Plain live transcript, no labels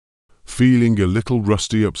Feeling a little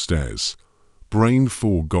rusty upstairs? Brain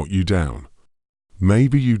fog got you down?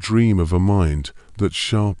 Maybe you dream of a mind that's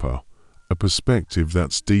sharper, a perspective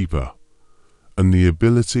that's deeper, and the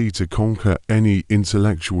ability to conquer any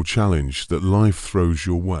intellectual challenge that life throws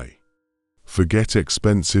your way. Forget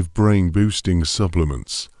expensive brain-boosting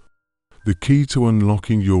supplements. The key to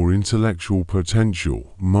unlocking your intellectual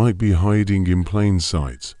potential might be hiding in plain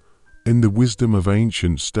sight, in the wisdom of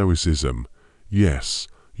ancient Stoicism. Yes,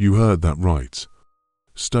 you heard that right.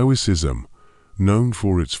 Stoicism, known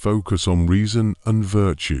for its focus on reason and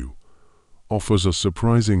virtue, offers a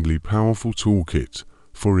surprisingly powerful toolkit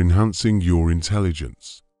for enhancing your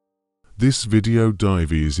intelligence. This video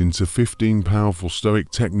dives into 15 powerful Stoic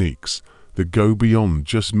techniques that go beyond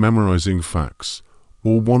just memorizing facts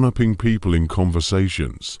or one-upping people in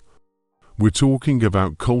conversations. We're talking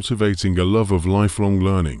about cultivating a love of lifelong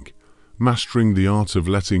learning, mastering the art of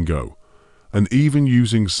letting go, and even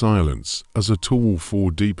using silence as a tool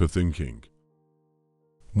for deeper thinking.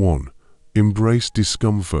 1. Embrace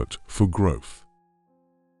discomfort for growth.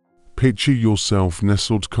 Picture yourself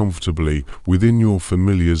nestled comfortably within your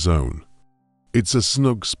familiar zone. It's a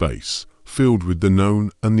snug space, filled with the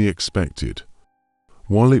known and the expected.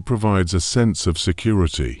 While it provides a sense of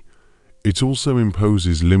security, it also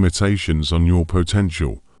imposes limitations on your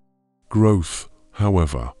potential. Growth,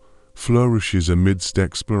 however, flourishes amidst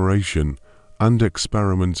exploration and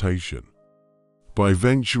experimentation. By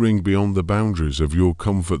venturing beyond the boundaries of your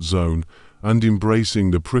comfort zone and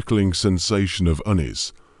embracing the prickling sensation of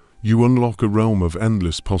unease, you unlock a realm of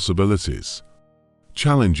endless possibilities.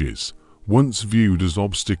 Challenges, once viewed as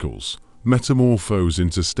obstacles, metamorphose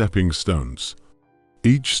into stepping stones.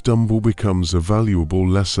 Each stumble becomes a valuable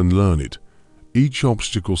lesson learned, each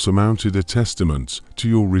obstacle surmounted a testament to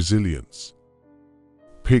your resilience.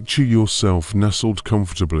 Picture yourself nestled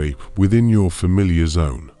comfortably within your familiar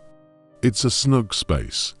zone. It's a snug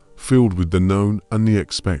space, filled with the known and the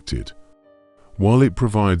expected. While it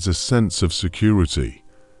provides a sense of security,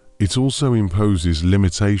 it also imposes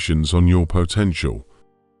limitations on your potential.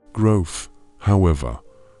 Growth, however,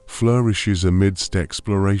 flourishes amidst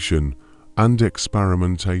exploration and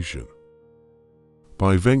experimentation.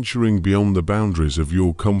 By venturing beyond the boundaries of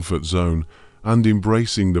your comfort zone and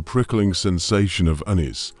embracing the prickling sensation of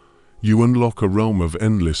unease, you unlock a realm of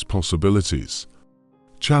endless possibilities.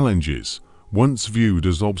 Challenges, once viewed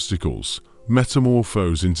as obstacles,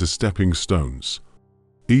 metamorphose into stepping stones.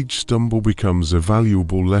 Each stumble becomes a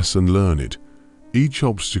valuable lesson learned, each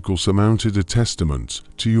obstacle surmounted a testament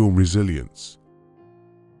to your resilience.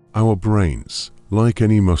 Our brains, like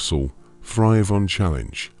any muscle, thrive on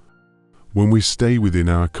challenge. When we stay within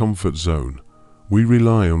our comfort zone, we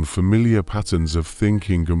rely on familiar patterns of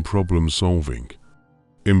thinking and problem solving.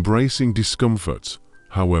 Embracing discomfort,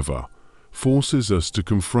 however, forces us to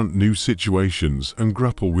confront new situations and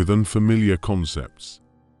grapple with unfamiliar concepts.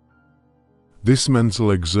 This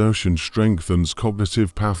mental exertion strengthens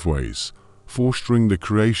cognitive pathways, fostering the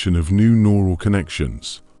creation of new neural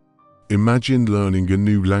connections. Imagine learning a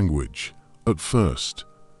new language. At first,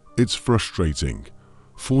 it's frustrating,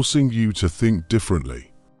 forcing you to think differently.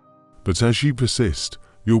 But as you persist,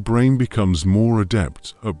 your brain becomes more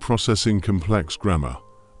adept at processing complex grammar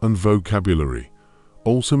and vocabulary,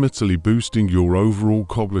 ultimately boosting your overall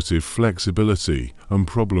cognitive flexibility and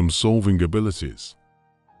problem-solving abilities.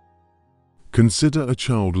 Consider a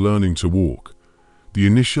child learning to walk. The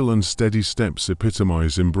initial unsteady steps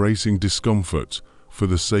epitomize embracing discomfort for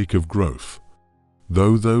the sake of growth.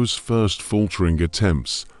 Though those first faltering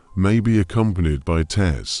attempts may be accompanied by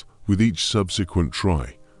tears, with each subsequent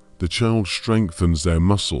try, the child strengthens their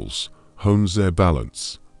muscles, hones their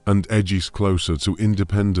balance, and edges closer to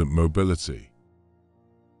independent mobility.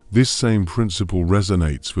 This same principle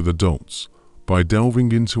resonates with adults. By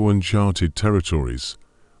delving into uncharted territories,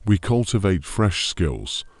 we cultivate fresh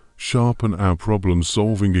skills, sharpen our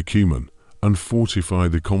problem-solving acumen, and fortify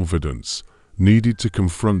the confidence needed to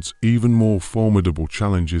confront even more formidable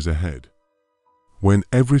challenges ahead. When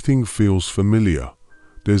everything feels familiar,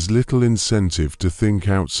 there's little incentive to think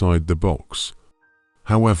outside the box.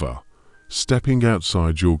 However, stepping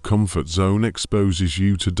outside your comfort zone exposes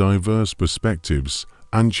you to diverse perspectives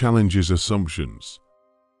and challenges assumptions.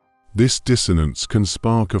 This dissonance can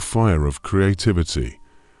spark a fire of creativity,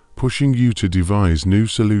 pushing you to devise new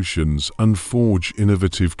solutions and forge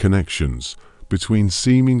innovative connections between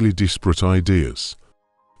seemingly disparate ideas.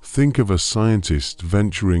 Think of a scientist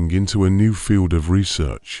venturing into a new field of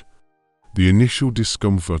research. The initial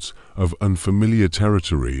discomfort of unfamiliar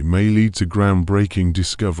territory may lead to groundbreaking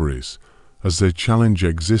discoveries as they challenge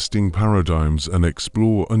existing paradigms and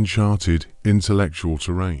explore uncharted intellectual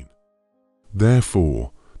terrain.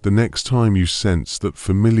 Therefore, The next time you sense that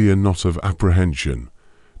familiar knot of apprehension,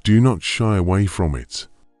 do not shy away from it.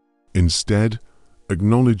 Instead,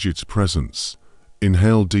 acknowledge its presence,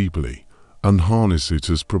 inhale deeply, and harness it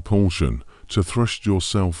as propulsion to thrust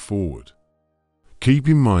yourself forward. Keep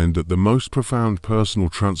in mind that the most profound personal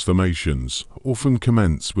transformations often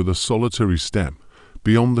commence with a solitary step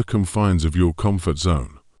beyond the confines of your comfort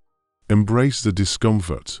zone. Embrace the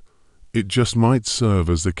discomfort. It just might serve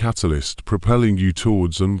as the catalyst propelling you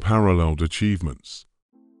towards unparalleled achievements.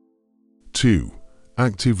 2.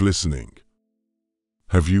 Active listening.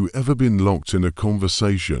 Have you ever been locked in a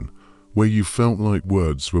conversation where you felt like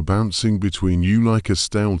words were bouncing between you like a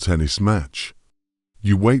stale tennis match?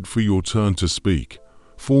 You wait for your turn to speak,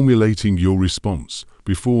 formulating your response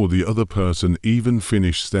before the other person even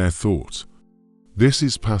finishes their thought. This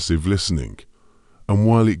is passive listening, and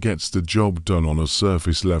while it gets the job done on a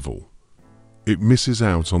surface level, it misses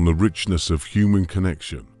out on the richness of human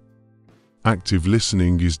connection. Active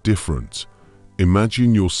listening is different.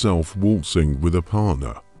 Imagine yourself waltzing with a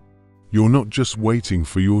partner. You're not just waiting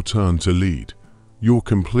for your turn to lead, you're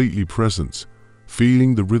completely present,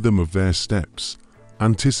 feeling the rhythm of their steps,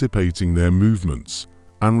 anticipating their movements,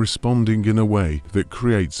 and responding in a way that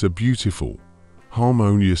creates a beautiful,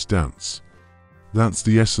 harmonious dance. That's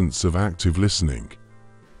the essence of active listening.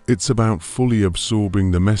 It's about fully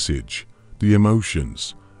absorbing the message, the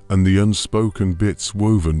emotions, and the unspoken bits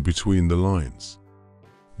woven between the lines.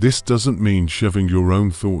 This doesn't mean shoving your own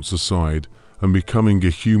thoughts aside and becoming a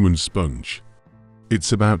human sponge.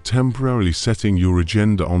 It's about temporarily setting your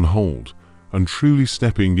agenda on hold and truly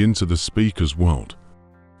stepping into the speaker's world.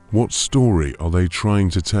 What story are they trying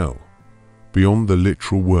to tell, beyond the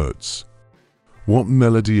literal words? What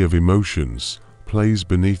melody of emotions plays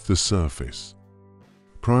beneath the surface?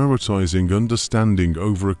 Prioritizing understanding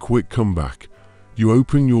over a quick comeback, you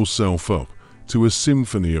open yourself up to a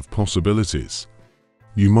symphony of possibilities.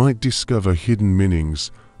 You might discover hidden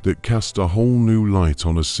meanings that cast a whole new light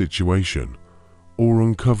on a situation, or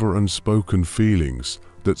uncover unspoken feelings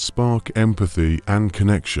that spark empathy and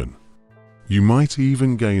connection. You might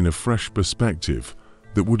even gain a fresh perspective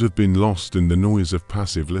that would have been lost in the noise of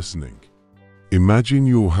passive listening. Imagine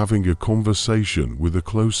you're having a conversation with a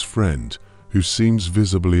close friend who seems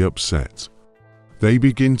visibly upset. They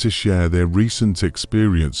begin to share their recent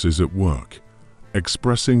experiences at work,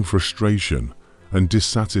 expressing frustration and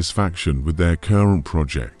dissatisfaction with their current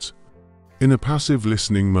project. In a passive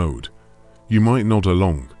listening mode, you might nod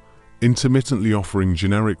along, intermittently offering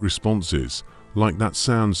generic responses like "that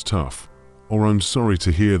sounds tough" or "I'm sorry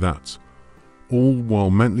to hear that," all while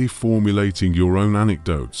mentally formulating your own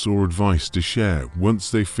anecdotes or advice to share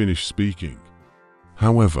once they finish speaking.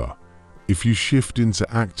 However, if you shift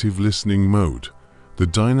into active listening mode, the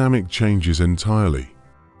dynamic changes entirely.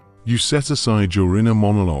 You set aside your inner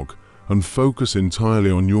monologue and focus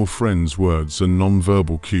entirely on your friend's words and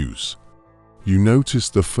nonverbal cues. You notice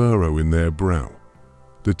the furrow in their brow,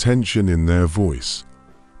 the tension in their voice,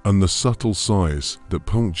 and the subtle sighs that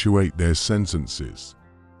punctuate their sentences.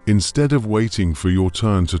 Instead of waiting for your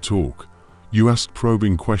turn to talk, you ask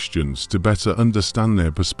probing questions to better understand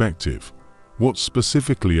their perspective. What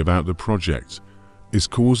specifically about the project is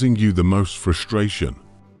causing you the most frustration?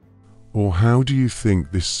 Or how do you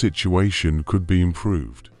think this situation could be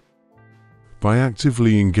improved? By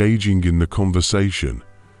actively engaging in the conversation,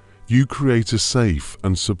 you create a safe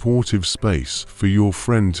and supportive space for your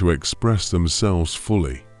friend to express themselves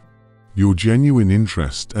fully. Your genuine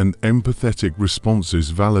interest and empathetic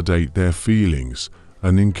responses validate their feelings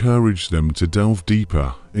and encourage them to delve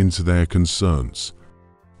deeper into their concerns.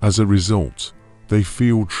 As a result, they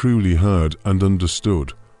feel truly heard and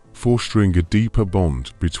understood, fostering a deeper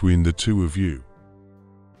bond between the two of you.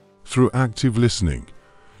 Through active listening,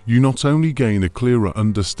 you not only gain a clearer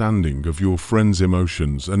understanding of your friend's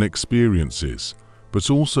emotions and experiences, but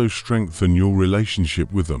also strengthen your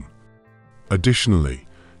relationship with them. Additionally,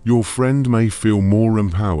 your friend may feel more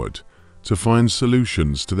empowered to find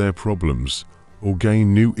solutions to their problems or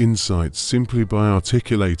gain new insights simply by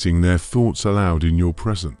articulating their thoughts aloud in your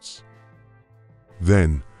presence.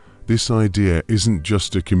 Then, this idea isn't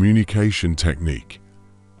just a communication technique,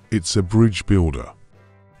 it's a bridge builder.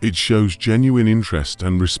 It shows genuine interest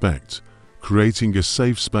and respect, creating a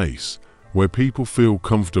safe space where people feel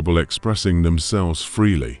comfortable expressing themselves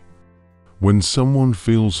freely. When someone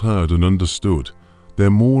feels heard and understood, they're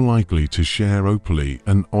more likely to share openly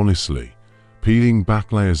and honestly, peeling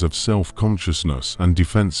back layers of self-consciousness and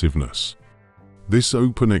defensiveness. This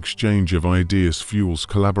open exchange of ideas fuels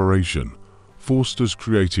collaboration, fosters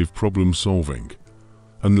creative problem-solving,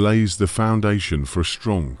 and lays the foundation for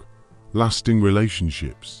strong, lasting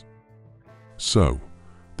relationships. So,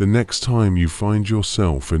 The next time you find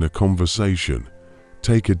yourself in a conversation,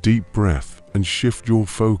 take a deep breath and shift your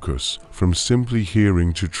focus from simply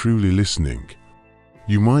hearing to truly listening.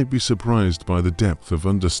 You might be surprised by the depth of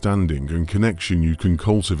understanding and connection you can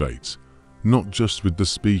cultivate, not just with the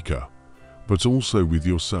speaker, but also with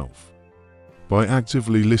yourself. By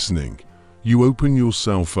actively listening, you open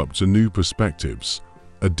yourself up to new perspectives,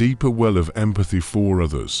 a deeper well of empathy for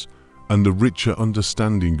others, and a richer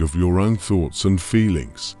understanding of your own thoughts and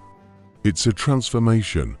feelings. It's a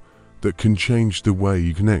transformation that can change the way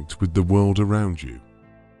you connect with the world around you.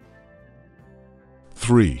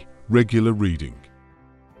 3. Regular reading.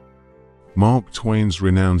 Mark Twain's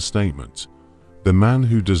renowned statement, "The man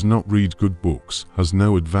who does not read good books has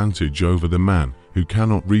no advantage over the man who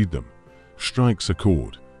cannot read them," strikes a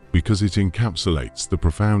chord because it encapsulates the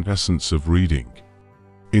profound essence of reading.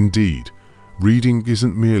 Indeed, reading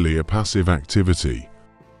isn't merely a passive activity.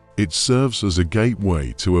 It serves as a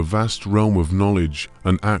gateway to a vast realm of knowledge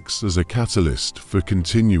and acts as a catalyst for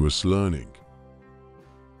continuous learning.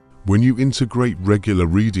 When you integrate regular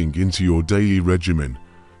reading into your daily regimen,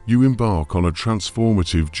 you embark on a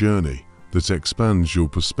transformative journey that expands your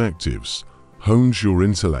perspectives, hones your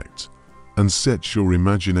intellect, and sets your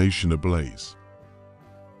imagination ablaze.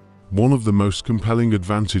 One of the most compelling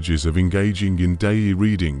advantages of engaging in daily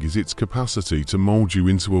reading is its capacity to mold you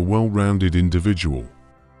into a well-rounded individual.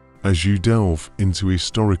 As you delve into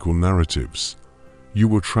historical narratives,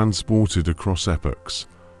 you are transported across epochs,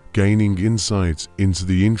 gaining insight into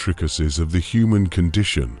the intricacies of the human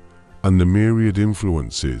condition and the myriad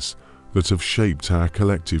influences that have shaped our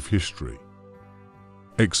collective history.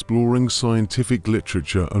 Exploring scientific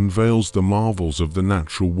literature unveils the marvels of the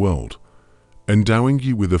natural world, endowing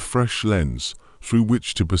you with a fresh lens through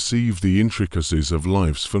which to perceive the intricacies of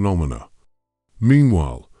life's phenomena.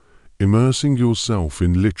 Meanwhile, immersing yourself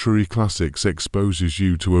in literary classics exposes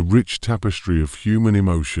you to a rich tapestry of human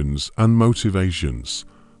emotions and motivations,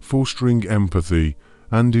 fostering empathy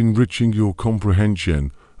and enriching your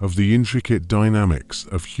comprehension of the intricate dynamics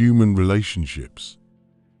of human relationships.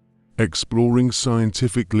 Exploring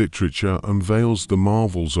scientific literature unveils the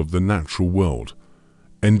marvels of the natural world,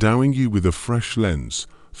 endowing you with a fresh lens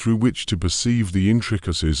through which to perceive the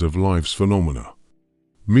intricacies of life's phenomena.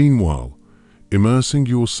 Meanwhile, immersing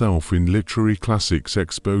yourself in literary classics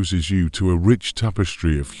exposes you to a rich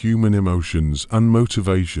tapestry of human emotions and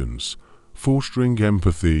motivations, fostering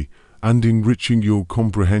empathy and enriching your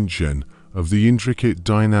comprehension of the intricate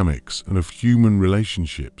dynamics and of human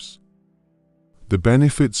relationships. The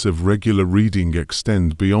benefits of regular reading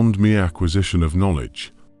extend beyond mere acquisition of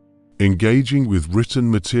knowledge. Engaging with written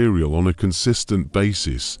material on a consistent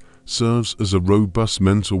basis serves as a robust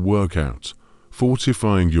mental workout,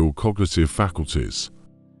 fortifying your cognitive faculties.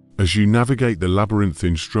 As you navigate the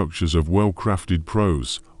labyrinthine structures of well-crafted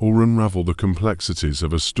prose or unravel the complexities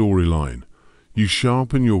of a storyline, you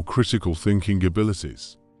sharpen your critical thinking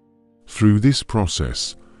abilities. Through this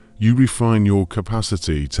process, you refine your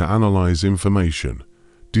capacity to analyze information,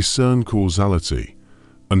 discern causality,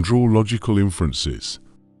 and draw logical inferences.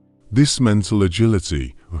 This mental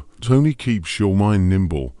agility not only keeps your mind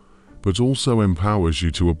nimble, but also empowers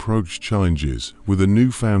you to approach challenges with a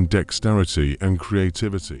newfound dexterity and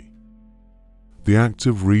creativity. The act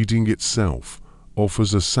of reading itself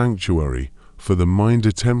offers a sanctuary for the mind,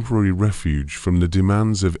 a temporary refuge from the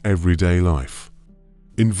demands of everyday life.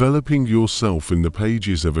 Enveloping yourself in the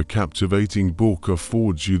pages of a captivating book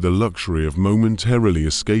affords you the luxury of momentarily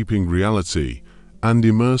escaping reality and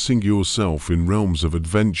immersing yourself in realms of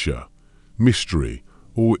adventure, mystery,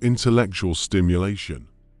 or intellectual stimulation.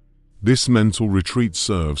 This mental retreat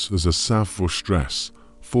serves as a salve for stress,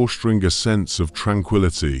 fostering a sense of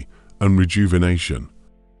tranquility and rejuvenation.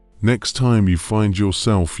 Next time you find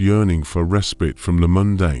yourself yearning for respite from the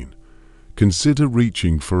mundane, consider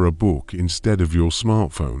reaching for a book instead of your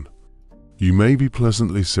smartphone. You may be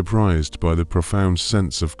pleasantly surprised by the profound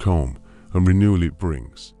sense of calm and renewal it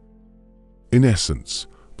brings. In essence,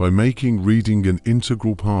 by making reading an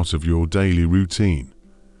integral part of your daily routine,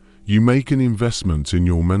 you make an investment in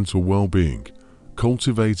your mental well-being,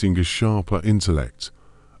 cultivating a sharper intellect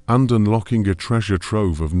and unlocking a treasure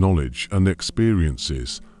trove of knowledge and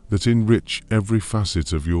experiences that enrich every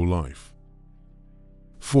facet of your life.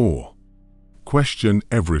 4. Question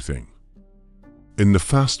everything. In the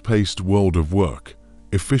fast-paced world of work,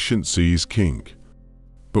 efficiency is king.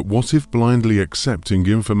 But what if blindly accepting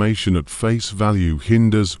information at face value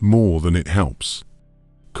hinders more than it helps?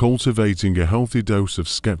 Cultivating a healthy dose of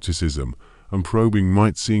skepticism and probing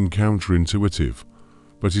might seem counterintuitive,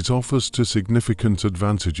 but it offers two significant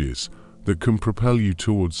advantages that can propel you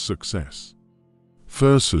towards success.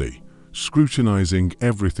 Firstly, Scrutinizing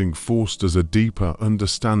everything fosters a deeper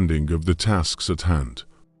understanding of the tasks at hand.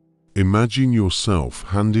 Imagine yourself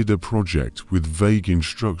handed a project with vague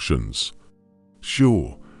instructions.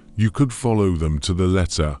 Sure, you could follow them to the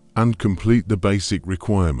letter and complete the basic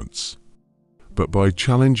requirements. But by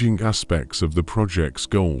challenging aspects of the project's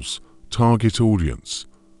goals, target audience,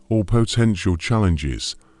 or potential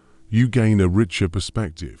challenges, you gain a richer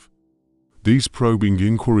perspective. These probing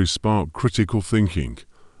inquiries spark critical thinking,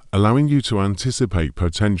 allowing you to anticipate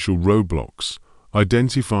potential roadblocks,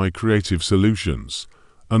 identify creative solutions,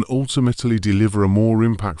 and ultimately deliver a more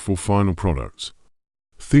impactful final product.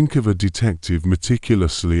 Think of a detective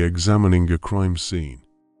meticulously examining a crime scene.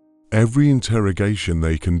 Every interrogation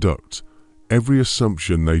they conduct, every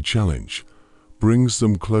assumption they challenge, brings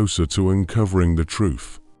them closer to uncovering the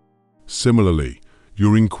truth. Similarly,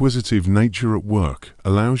 your inquisitive nature at work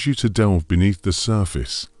allows you to delve beneath the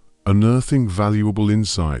surface, unearthing valuable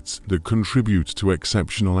insights that contribute to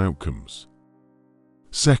exceptional outcomes.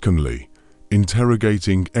 Secondly,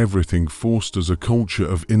 interrogating everything fosters a culture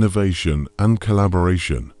of innovation and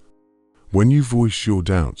collaboration. When you voice your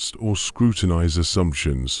doubts or scrutinize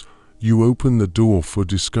assumptions, you open the door for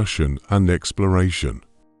discussion and exploration.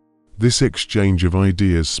 This exchange of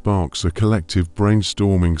ideas sparks a collective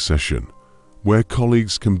brainstorming session, where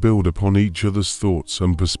colleagues can build upon each other's thoughts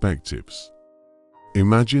and perspectives.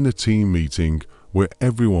 Imagine a team meeting where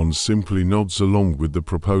everyone simply nods along with the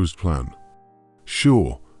proposed plan.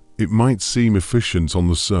 Sure, it might seem efficient on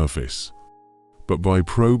the surface, but by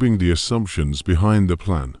probing the assumptions behind the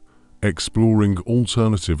plan, exploring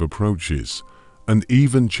alternative approaches, and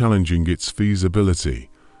even challenging its feasibility,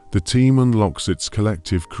 the team unlocks its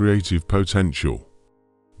collective creative potential.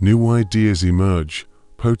 New ideas emerge,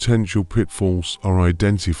 potential pitfalls are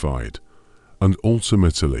identified, and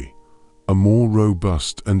ultimately, a more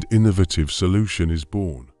robust and innovative solution is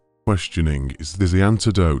born. Questioning is the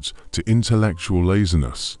antidote to intellectual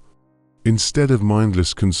laziness. Instead of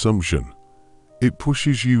mindless consumption, it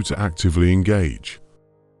pushes you to actively engage.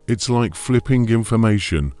 It's like flipping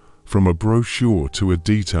information from a brochure to a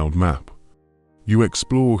detailed map. You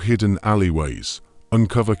explore hidden alleyways,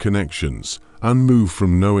 uncover connections, and move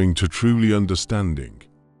from knowing to truly understanding.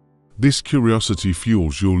 This curiosity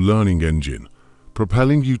fuels your learning engine,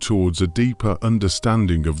 propelling you towards a deeper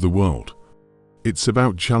understanding of the world. It's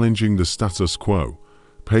about challenging the status quo,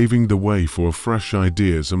 paving the way for fresh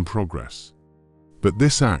ideas and progress. But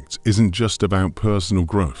this act isn't just about personal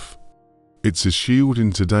growth. It's a shield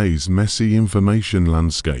in today's messy information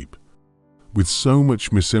landscape. With so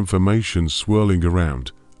much misinformation swirling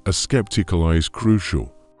around, a skeptical eye is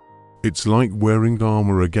crucial. It's like wearing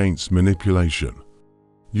armor against manipulation.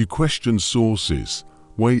 You question sources,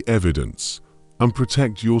 weigh evidence, and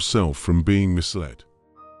protect yourself from being misled.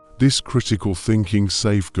 This critical thinking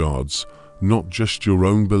safeguards not just your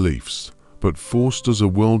own beliefs, but fosters a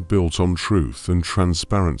world built on truth and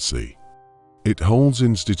transparency. It holds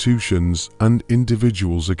institutions and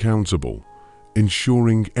individuals accountable,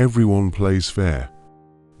 ensuring everyone plays fair.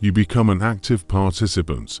 You become an active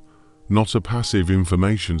participant, not a passive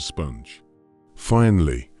information sponge.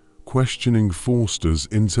 Finally, questioning fosters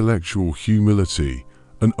intellectual humility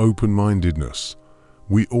and open-mindedness.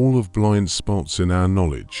 We all have blind spots in our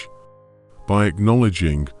knowledge. By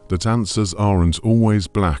acknowledging that answers aren't always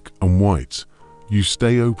black and white, you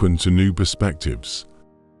stay open to new perspectives.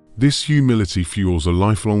 This humility fuels a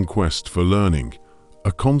lifelong quest for learning,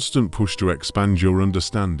 a constant push to expand your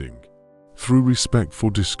understanding. Through respectful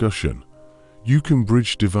discussion, you can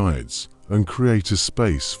bridge divides and create a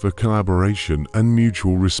space for collaboration and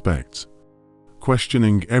mutual respect.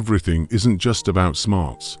 Questioning everything isn't just about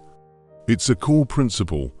smarts. It's a core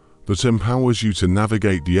principle that empowers you to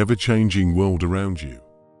navigate the ever-changing world around you.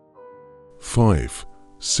 5.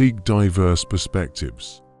 Seek diverse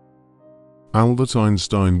perspectives. Albert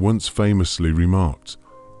Einstein once famously remarked,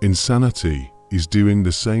 "Insanity is doing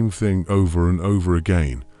the same thing over and over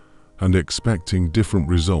again and expecting different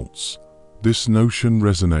results." This notion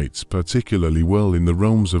resonates particularly well in the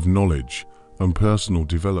realms of knowledge and personal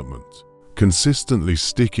development. Consistently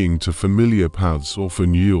sticking to familiar paths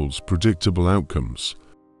often yields predictable outcomes.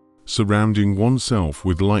 Surrounding oneself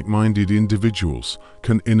with like-minded individuals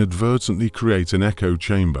can inadvertently create an echo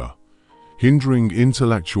chamber, hindering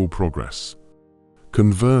intellectual progress.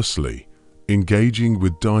 Conversely, engaging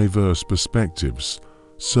with diverse perspectives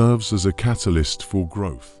serves as a catalyst for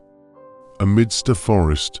growth. Amidst a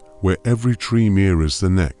forest where every tree mirrors the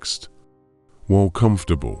next. While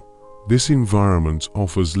comfortable, this environment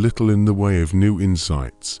offers little in the way of new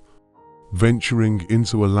insights. Venturing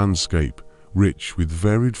into a landscape rich with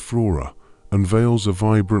varied flora unveils a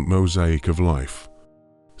vibrant mosaic of life.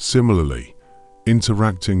 Similarly,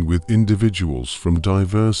 interacting with individuals from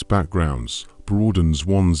diverse backgrounds broadens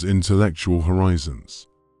one's intellectual horizons.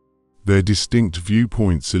 Their distinct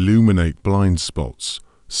viewpoints illuminate blind spots,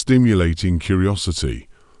 stimulating curiosity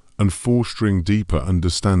and fostering deeper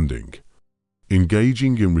understanding.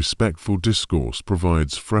 Engaging in respectful discourse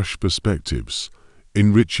provides fresh perspectives,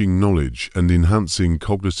 enriching knowledge and enhancing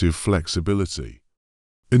cognitive flexibility.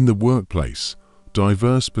 In the workplace,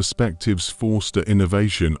 diverse perspectives foster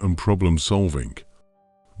innovation and problem solving.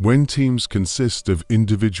 When teams consist of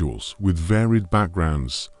individuals with varied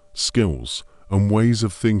backgrounds, skills, and ways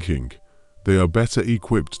of thinking, they are better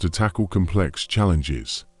equipped to tackle complex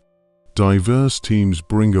challenges. Diverse teams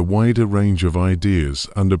bring a wider range of ideas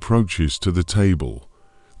and approaches to the table,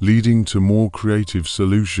 leading to more creative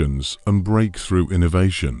solutions and breakthrough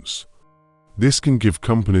innovations. This can give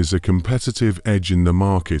companies a competitive edge in the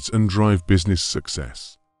market and drive business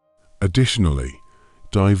success. Additionally,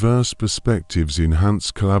 diverse perspectives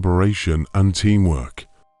enhance collaboration and teamwork.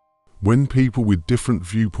 When people with different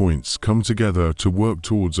viewpoints come together to work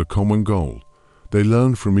towards a common goal, they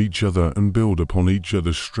learn from each other and build upon each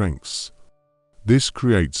other's strengths. This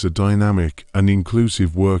creates a dynamic and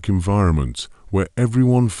inclusive work environment where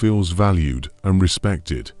everyone feels valued and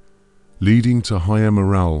respected, leading to higher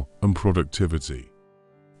morale and productivity.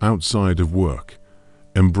 Outside of work,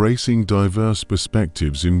 embracing diverse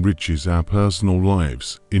perspectives enriches our personal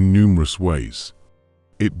lives in numerous ways.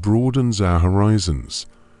 It broadens our horizons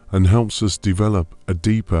and helps us develop a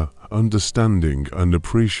deeper understanding and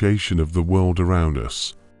appreciation of the world around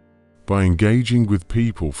us. By engaging with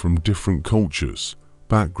people from different cultures,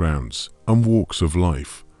 backgrounds, and walks of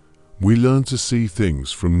life, we learn to see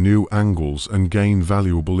things from new angles and gain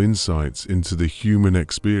valuable insights into the human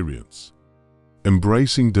experience.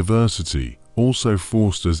 Embracing diversity also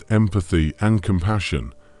fosters empathy and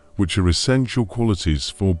compassion, which are essential qualities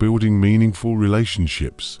for building meaningful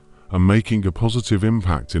relationships and making a positive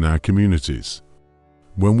impact in our communities.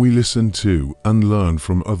 When we listen to and learn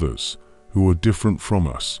from others who are different from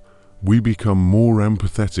us, we become more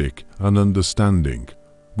empathetic and understanding,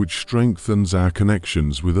 which strengthens our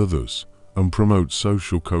connections with others and promotes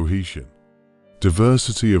social cohesion.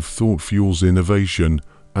 Diversity of thought fuels innovation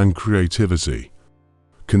and creativity.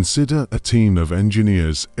 Consider a team of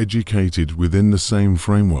engineers educated within the same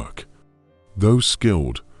framework. Though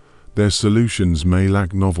skilled, their solutions may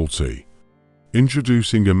lack novelty.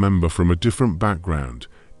 Introducing a member from a different background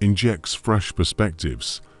injects fresh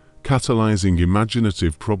perspectives, catalyzing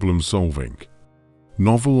imaginative problem solving.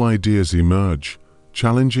 Novel ideas emerge,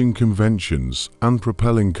 challenging conventions and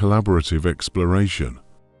propelling collaborative exploration.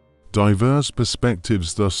 Diverse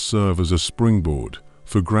perspectives thus serve as a springboard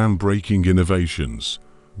for groundbreaking innovations,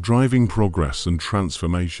 driving progress and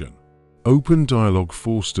transformation. Open dialogue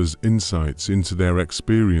fosters insights into their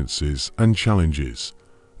experiences and challenges,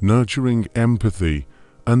 nurturing empathy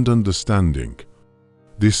and understanding.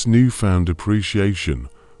 This newfound appreciation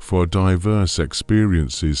for diverse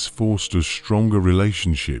experiences fosters stronger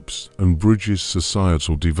relationships and bridges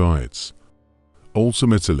societal divides.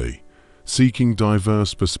 Ultimately, seeking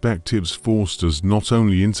diverse perspectives fosters not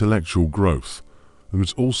only intellectual growth,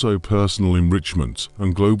 but also personal enrichment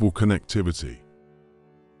and global connectivity.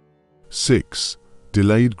 6.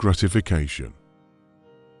 Delayed gratification.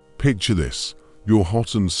 Picture this: you're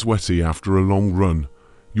hot and sweaty after a long run,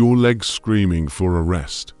 your legs screaming for a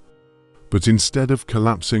rest. But instead of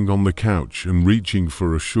collapsing on the couch and reaching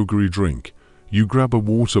for a sugary drink, you grab a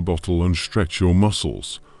water bottle and stretch your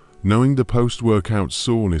muscles, knowing the post-workout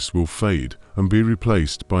soreness will fade and be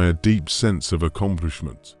replaced by a deep sense of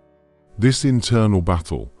accomplishment. This internal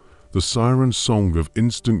battle, the siren song of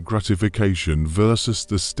instant gratification versus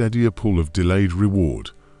the steadier pull of delayed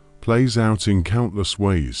reward, plays out in countless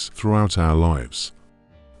ways throughout our lives.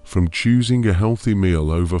 From choosing a healthy meal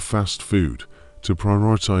over fast food to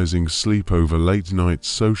prioritizing sleep over late-night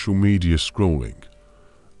social media scrolling,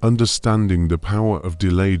 understanding the power of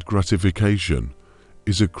delayed gratification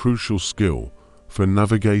is a crucial skill for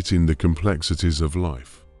navigating the complexities of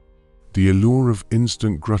life. The allure of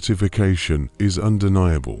instant gratification is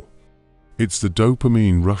undeniable. It's the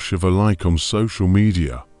dopamine rush of a like on social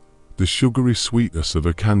media, the sugary sweetness of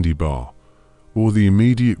a candy bar, or the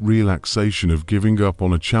immediate relaxation of giving up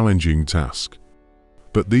on a challenging task.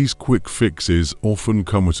 But these quick fixes often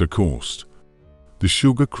come at a cost. The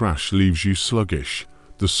sugar crash leaves you sluggish,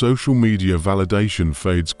 the social media validation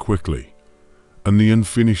fades quickly, and the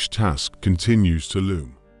unfinished task continues to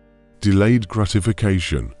loom. Delayed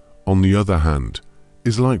gratification, on the other hand,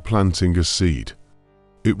 is like planting a seed.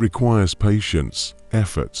 It requires patience,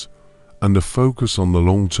 effort, and a focus on the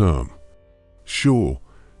long term. Sure,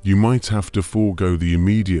 You might have to forego the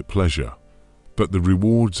immediate pleasure, but the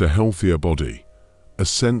rewards a healthier body, a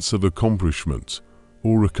sense of accomplishment,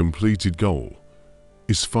 or a completed goal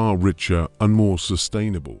is far richer and more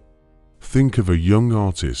sustainable. Think of a young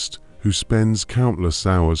artist who spends countless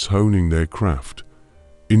hours honing their craft,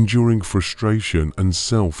 enduring frustration and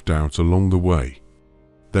self-doubt along the way.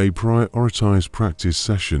 They prioritize practice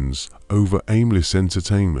sessions over aimless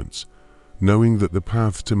entertainment, knowing that the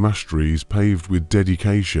path to mastery is paved with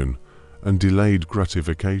dedication and delayed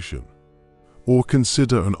gratification. Or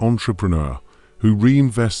consider an entrepreneur who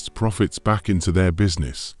reinvests profits back into their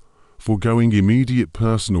business, foregoing immediate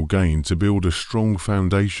personal gain to build a strong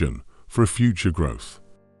foundation for future growth.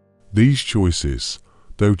 These choices,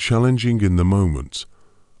 though challenging in the moment,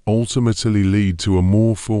 ultimately lead to a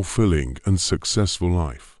more fulfilling and successful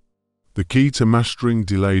life. The key to mastering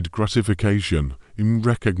delayed gratification in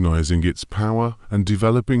recognizing its power and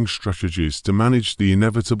developing strategies to manage the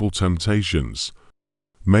inevitable temptations.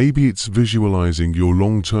 Maybe it's visualizing your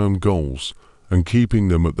long-term goals and keeping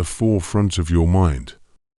them at the forefront of your mind.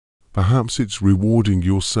 Perhaps it's rewarding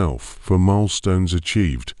yourself for milestones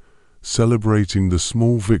achieved, celebrating the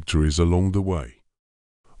small victories along the way.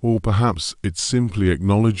 Or perhaps it's simply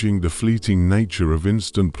acknowledging the fleeting nature of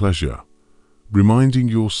instant pleasure, reminding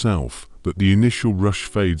yourself that the initial rush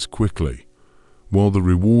fades quickly, while the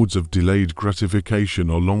rewards of delayed gratification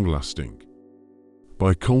are long-lasting.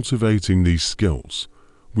 By cultivating these skills,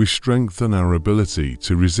 we strengthen our ability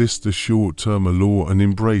to resist the short-term allure and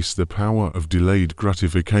embrace the power of delayed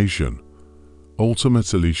gratification,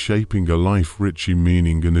 ultimately shaping a life rich in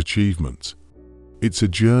meaning and achievement. It's a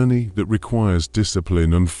journey that requires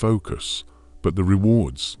discipline and focus, but the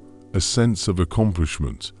rewards, a sense of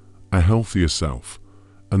accomplishment, a healthier self,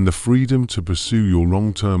 and the freedom to pursue your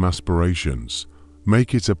long-term aspirations,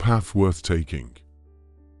 make it a path worth taking.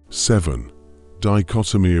 7.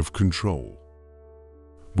 Dichotomy of control.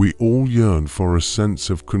 We all yearn for a sense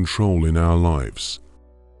of control in our lives.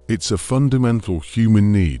 It's a fundamental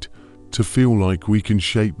human need to feel like we can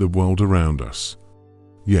shape the world around us.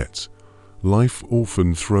 Yet, life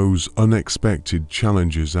often throws unexpected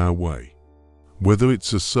challenges our way. Whether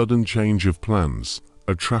it's a sudden change of plans,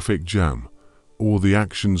 a traffic jam, or the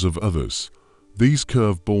actions of others, these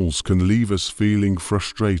curveballs can leave us feeling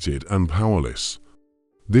frustrated and powerless.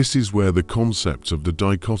 This is where the concept of the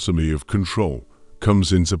dichotomy of control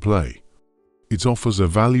comes into play. It offers a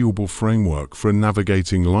valuable framework for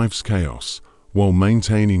navigating life's chaos while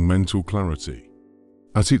maintaining mental clarity.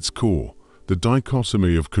 At its core, the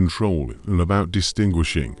dichotomy of control is about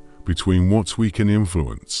distinguishing between what we can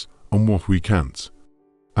influence and what we can't.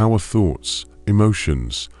 Our thoughts,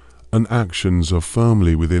 emotions, and actions are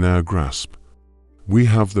firmly within our grasp. We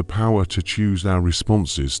have the power to choose our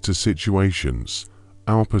responses to situations,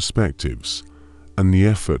 our perspectives, and the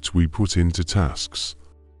effort we put into tasks.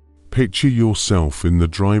 Picture yourself in the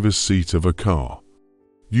driver's seat of a car.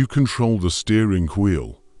 You control the steering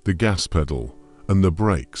wheel, the gas pedal, and the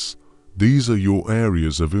brakes. These are your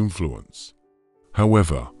areas of influence.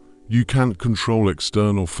 However, you can't control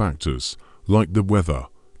external factors like the weather,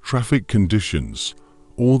 traffic conditions,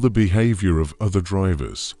 or the behavior of other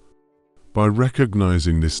drivers. By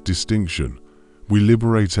recognizing this distinction, we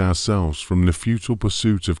liberate ourselves from the futile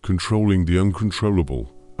pursuit of controlling the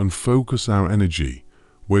uncontrollable and focus our energy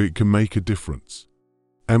where it can make a difference.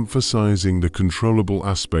 Emphasizing the controllable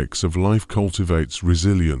aspects of life cultivates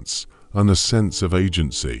resilience and a sense of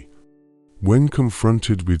agency. When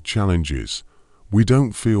confronted with challenges, we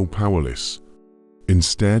don't feel powerless.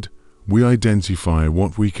 Instead, we identify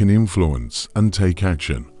what we can influence and take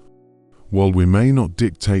action. While we may not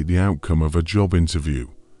dictate the outcome of a job interview,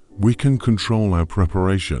 we can control our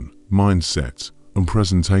preparation, mindset, and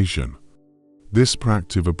presentation. This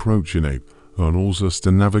proactive approach enables us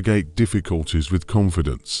to navigate difficulties with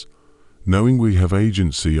confidence, knowing we have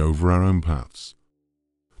agency over our own paths.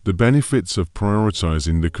 The benefits of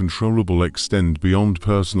prioritizing the controllable extend beyond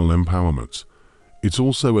personal empowerment. It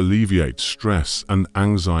also alleviates stress and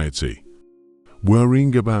anxiety.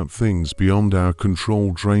 Worrying about things beyond our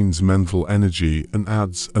control drains mental energy and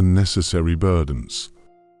adds unnecessary burdens.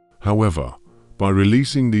 However, by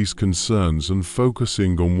releasing these concerns and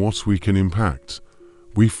focusing on what we can impact,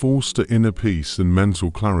 we foster inner peace and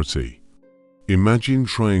mental clarity. Imagine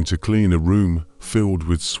trying to clean a room filled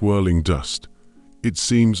with swirling dust. It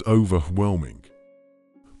seems overwhelming.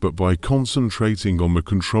 But by concentrating on the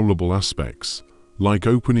controllable aspects, like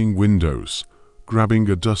opening windows, grabbing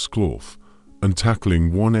a dust cloth, and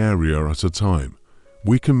tackling one area at a time,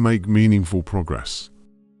 we can make meaningful progress.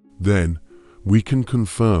 Then, we can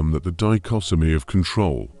confirm that the dichotomy of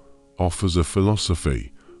control offers a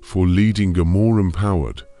philosophy for leading a more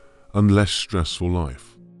empowered, and less stressful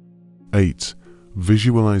life. 8.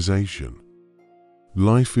 Visualization.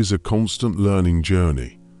 Life is a constant learning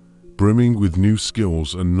journey, brimming with new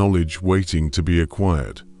skills and knowledge waiting to be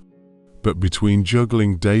acquired. But between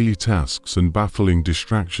juggling daily tasks and battling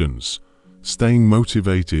distractions, staying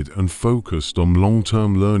motivated and focused on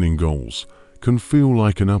long-term learning goals can feel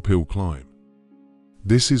like an uphill climb.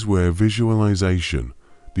 This is where visualization,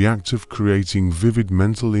 the act of creating vivid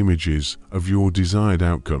mental images of your desired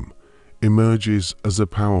outcome, emerges as a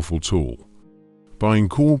powerful tool. By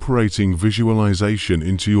incorporating visualization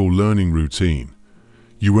into your learning routine,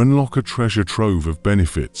 you unlock a treasure trove of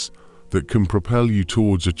benefits that can propel you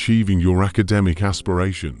towards achieving your academic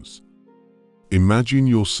aspirations. Imagine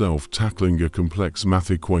yourself tackling a complex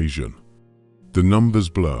math equation. The numbers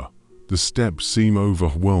blur, the steps seem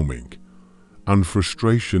overwhelming, and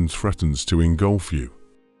frustration threatens to engulf you.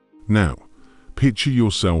 Now, picture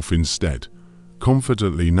yourself instead,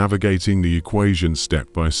 confidently navigating the equation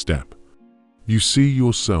step by step. You see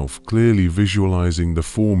yourself clearly visualizing the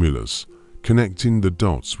formulas, connecting the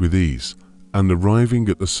dots with ease, and arriving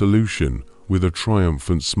at the solution with a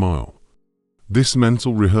triumphant smile. This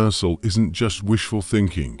mental rehearsal isn't just wishful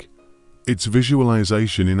thinking, it's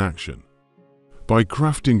visualization in action. By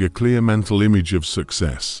crafting a clear mental image of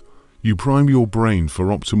success, you prime your brain for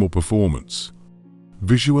optimal performance.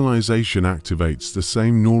 Visualization activates the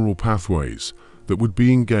same neural pathways that would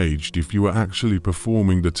be engaged if you were actually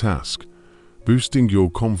performing the task, boosting your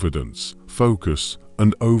confidence, focus,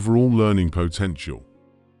 and overall learning potential.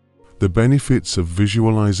 The benefits of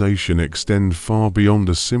visualization extend far beyond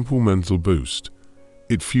a simple mental boost.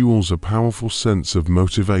 It fuels a powerful sense of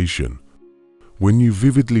motivation. When you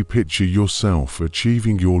vividly picture yourself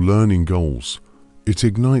achieving your learning goals, it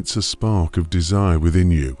ignites a spark of desire within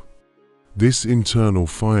you. This internal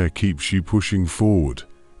fire keeps you pushing forward,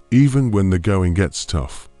 even when the going gets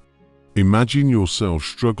tough. Imagine yourself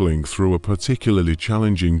struggling through a particularly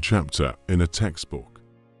challenging chapter in a textbook.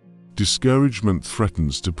 Discouragement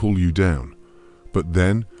threatens to pull you down, but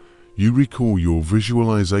then you recall your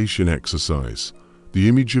visualization exercise, the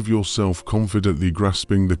image of yourself confidently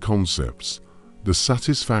grasping the concepts, the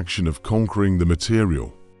satisfaction of conquering the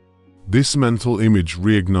material. This mental image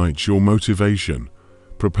reignites your motivation,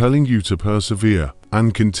 propelling you to persevere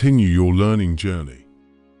and continue your learning journey.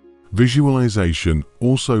 Visualization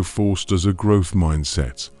also fosters a growth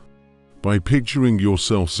mindset. By picturing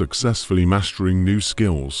yourself successfully mastering new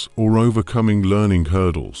skills or overcoming learning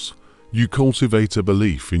hurdles, you cultivate a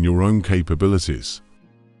belief in your own capabilities.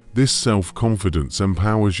 This self-confidence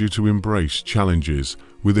empowers you to embrace challenges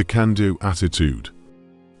with a can-do attitude.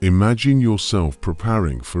 Imagine yourself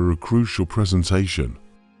preparing for a crucial presentation.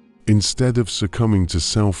 Instead of succumbing to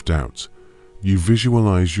self-doubt, you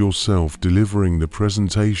visualize yourself delivering the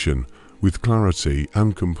presentation with clarity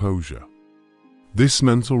and composure. This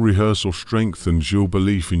mental rehearsal strengthens your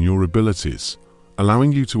belief in your abilities,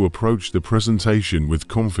 allowing you to approach the presentation with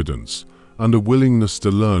confidence and a willingness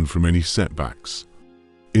to learn from any setbacks.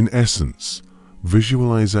 In essence,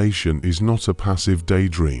 visualization is not a passive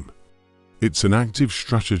daydream. It's an active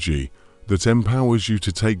strategy that empowers you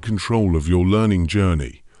to take control of your learning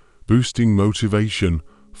journey, boosting motivation,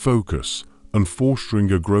 focus, and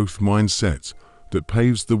fostering a growth mindset that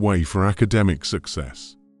paves the way for academic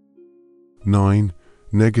success. 9.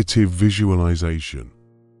 Negative visualization.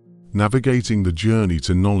 Navigating the journey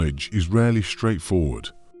to knowledge is rarely straightforward.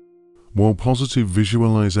 While positive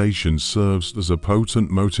visualization serves as a potent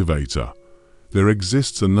motivator, there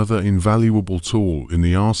exists another invaluable tool in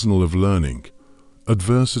the arsenal of learning: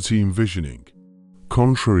 adversity envisioning.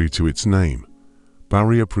 Contrary to its name,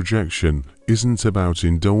 barrier projection isn't about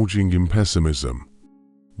indulging in pessimism.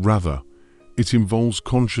 Rather, it involves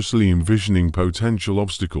consciously envisioning potential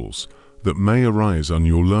obstacles that may arise on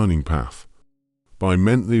your learning path. By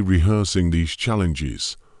mentally rehearsing these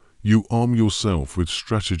challenges, you arm yourself with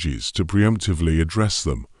strategies to preemptively address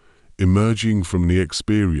them, emerging from the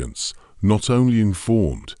experience not only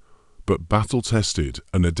informed, but battle-tested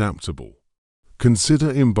and adaptable.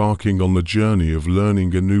 Consider embarking on the journey of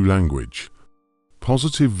learning a new language.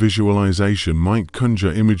 Positive visualization might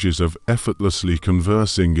conjure images of effortlessly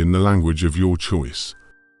conversing in the language of your choice.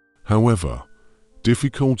 However,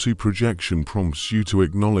 difficulty projection prompts you to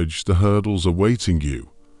acknowledge the hurdles awaiting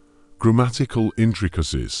you: grammatical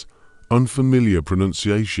intricacies, unfamiliar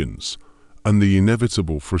pronunciations, and the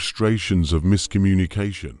inevitable frustrations of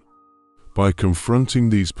miscommunication. By confronting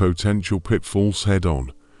these potential pitfalls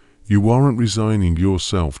head-on, you aren't resigning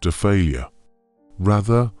yourself to failure.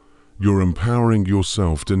 Rather, you're empowering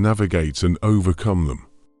yourself to navigate and overcome them.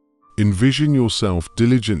 Envision yourself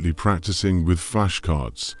diligently practicing with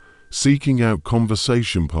flashcards, seeking out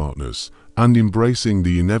conversation partners, and embracing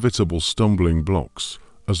the inevitable stumbling blocks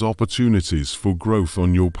as opportunities for growth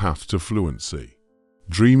on your path to fluency.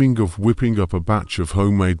 Dreaming of whipping up a batch of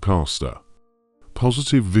homemade pasta.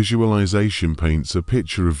 Positive visualization paints a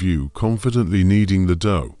picture of you confidently kneading the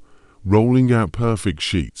dough, rolling out perfect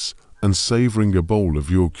sheets, and savoring a bowl of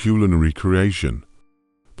your culinary creation.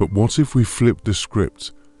 But what if we flip the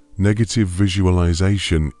script? Negative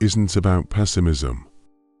visualization isn't about pessimism.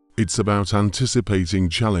 It's about anticipating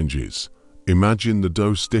challenges. Imagine the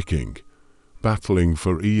dough sticking, battling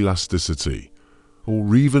for elasticity,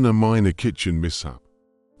 or even a minor kitchen mishap.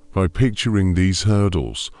 By picturing these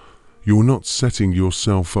hurdles, you're not setting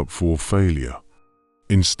yourself up for failure.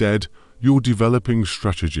 Instead, you're developing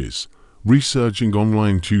strategies, researching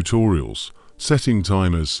online tutorials, setting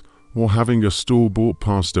timers, or having a store-bought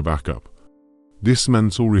pasta backup. This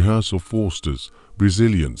mental rehearsal fosters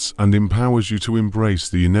resilience and empowers you to embrace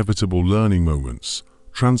the inevitable learning moments,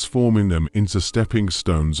 transforming them into stepping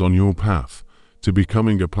stones on your path to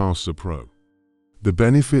becoming a pasta pro. The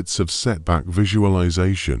benefits of setback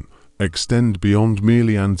visualization extend beyond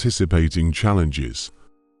merely anticipating challenges.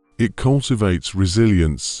 It cultivates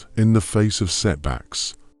resilience in the face of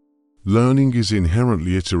setbacks. Learning is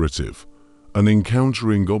inherently iterative, and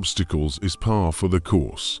encountering obstacles is par for the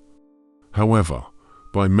course. However,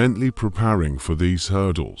 by mentally preparing for these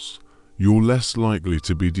hurdles, you're less likely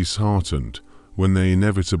to be disheartened when they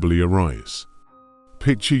inevitably arise.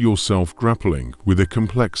 Picture yourself grappling with a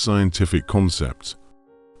complex scientific concept.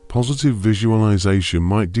 Positive visualization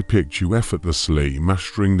might depict you effortlessly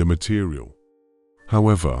mastering the material.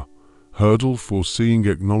 However, hurdle foreseeing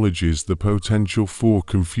acknowledges the potential for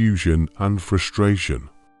confusion and frustration.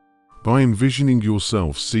 By envisioning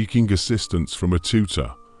yourself seeking assistance from a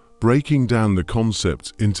tutor, breaking down the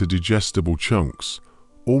concept into digestible chunks,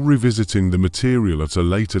 or revisiting the material at a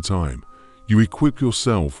later time, you equip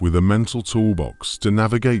yourself with a mental toolbox to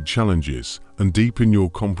navigate challenges and deepen your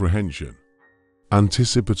comprehension.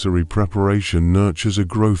 Anticipatory preparation nurtures a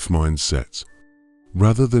growth mindset.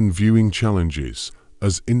 Rather than viewing challenges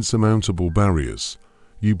as insurmountable barriers,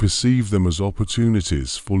 you perceive them as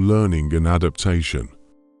opportunities for learning and adaptation.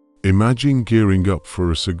 Imagine gearing up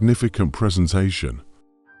for a significant presentation.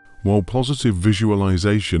 While positive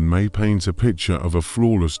visualization may paint a picture of a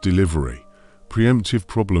flawless delivery, preemptive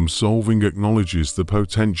problem-solving acknowledges the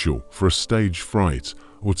potential for a stage fright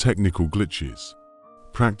or technical glitches.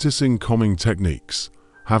 Practicing calming techniques,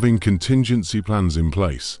 having contingency plans in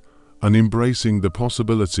place, and embracing the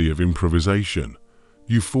possibility of improvisation,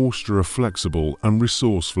 you foster a flexible and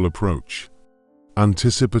resourceful approach.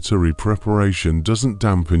 Anticipatory preparation doesn't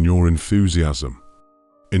dampen your enthusiasm.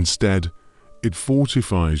 Instead, it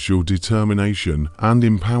fortifies your determination and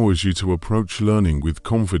empowers you to approach learning with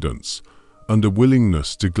confidence and a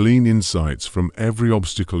willingness to glean insights from every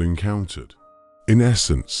obstacle encountered. In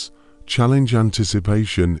essence, challenge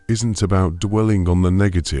anticipation isn't about dwelling on the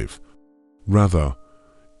negative. Rather,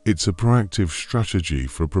 it's a proactive strategy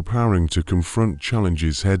for preparing to confront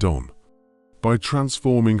challenges head-on. By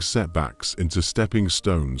transforming setbacks into stepping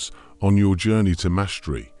stones on your journey to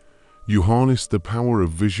mastery, you harness the power of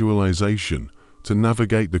visualization to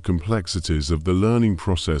navigate the complexities of the learning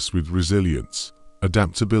process with resilience,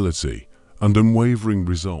 adaptability, and unwavering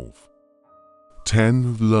resolve.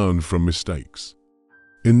 10. Learn from mistakes.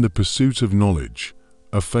 In the pursuit of knowledge,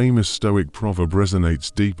 a famous Stoic proverb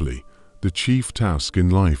resonates deeply. The chief task in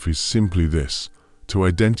life is simply this: to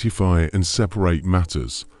identify and separate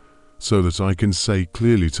matters, so that I can say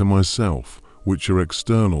clearly to myself which are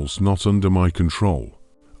externals not under my control,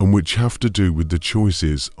 and which have to do with the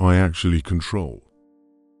choices I actually control.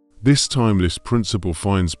 This timeless principle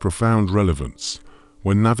finds profound relevance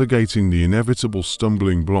when navigating the inevitable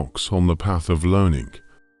stumbling blocks on the path of learning.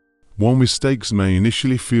 While mistakes may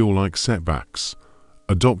initially feel like setbacks,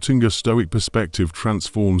 adopting a Stoic perspective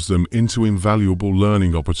transforms them into invaluable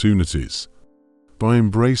learning opportunities. By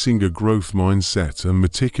embracing a growth mindset and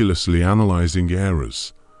meticulously analyzing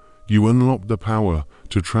errors, you unlock the power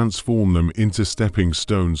to transform them into stepping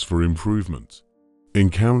stones for improvement.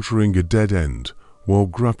 Encountering a dead end while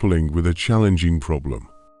grappling with a challenging problem.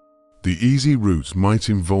 The easy route might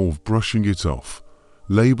involve brushing it off,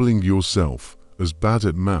 labeling yourself as bad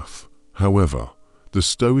at math. However, the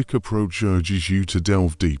Stoic approach urges you to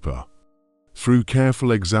delve deeper. Through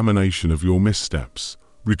careful examination of your missteps,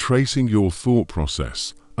 retracing your thought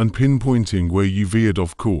process, and pinpointing where you veered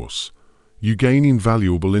off course, you gain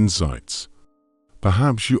invaluable insights.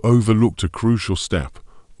 Perhaps you overlooked a crucial step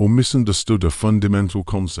or misunderstood a fundamental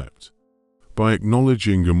concept. By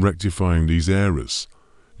acknowledging and rectifying these errors,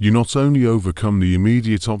 you not only overcome the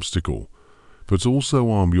immediate obstacle, but also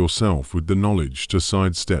arm yourself with the knowledge to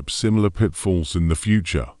sidestep similar pitfalls in the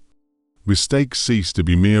future. Mistakes cease to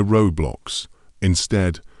be mere roadblocks.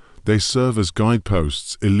 Instead, they serve as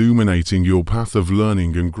guideposts illuminating your path of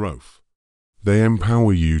learning and growth. They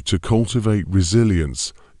empower you to cultivate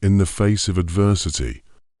resilience in the face of adversity.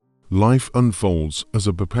 Life unfolds as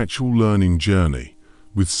a perpetual learning journey,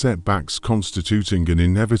 with setbacks constituting an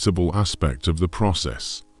inevitable aspect of the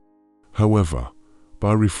process. However,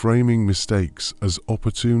 by reframing mistakes as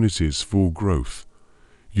opportunities for growth,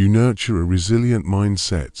 you nurture a resilient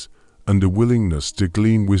mindset and a willingness to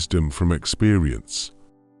glean wisdom from experience.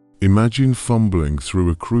 Imagine fumbling through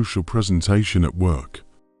a crucial presentation at work.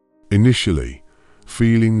 Initially,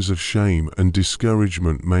 feelings of shame and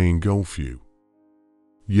discouragement may engulf you.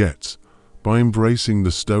 Yet, by embracing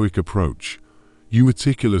the Stoic approach, you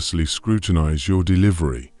meticulously scrutinize your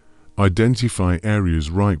delivery, identify areas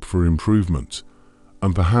ripe for improvement,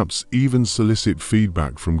 and perhaps even solicit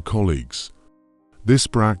feedback from colleagues. This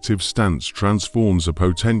proactive stance transforms a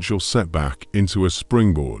potential setback into a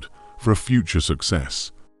springboard for a future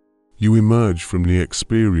success. You emerge from the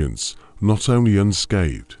experience not only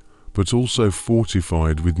unscathed, but also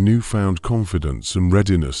fortified with newfound confidence and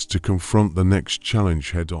readiness to confront the next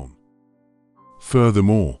challenge head-on.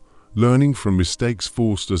 Furthermore, learning from mistakes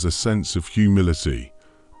fosters a sense of humility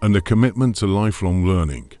and a commitment to lifelong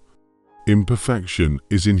learning. Imperfection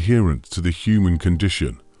is inherent to the human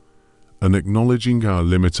condition, and acknowledging our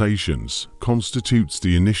limitations constitutes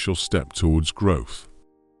the initial step towards growth.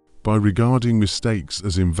 By regarding mistakes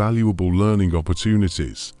as invaluable learning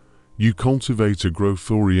opportunities, you cultivate a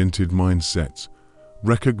growth-oriented mindset,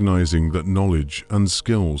 recognizing that knowledge and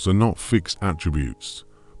skills are not fixed attributes,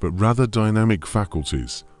 but rather dynamic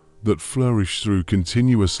faculties that flourish through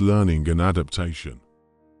continuous learning and adaptation.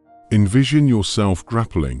 Envision yourself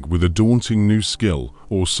grappling with a daunting new skill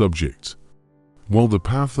or subject. While the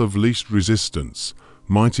path of least resistance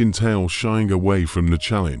might entail shying away from the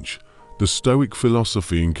challenge, the Stoic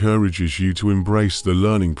philosophy encourages you to embrace the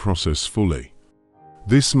learning process fully.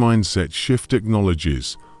 This mindset shift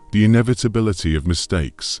acknowledges the inevitability of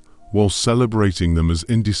mistakes while celebrating them as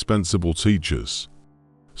indispensable teachers.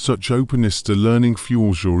 Such openness to learning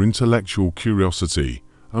fuels your intellectual curiosity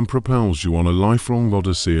and propels you on a lifelong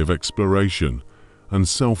odyssey of exploration and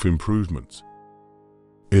self-improvement.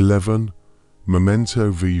 11.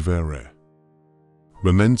 Memento vivere.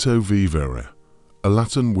 Memento vivere, a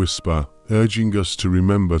Latin whisper urging us to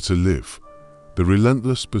remember to live. The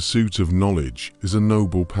relentless pursuit of knowledge is a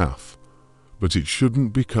noble path, but it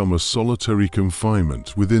shouldn't become a solitary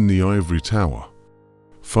confinement within the ivory tower.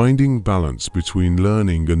 Finding balance between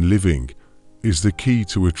learning and living is the key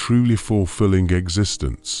to a truly fulfilling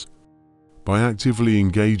existence. By actively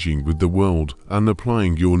engaging with the world and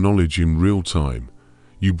applying your knowledge in real time,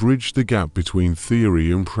 you bridge the gap between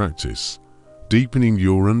theory and practice, deepening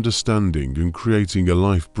your understanding and creating a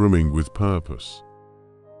life brimming with purpose.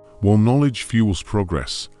 While knowledge fuels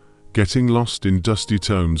progress, getting lost in dusty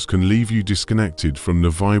tomes can leave you disconnected from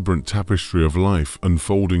the vibrant tapestry of life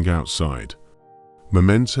unfolding outside.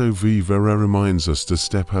 Memento vivere reminds us to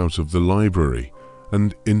step out of the library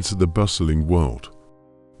and into the bustling world.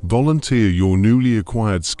 Volunteer your newly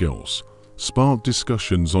acquired skills, spark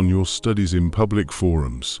discussions on your studies in public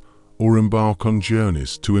forums, or embark on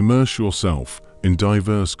journeys to immerse yourself in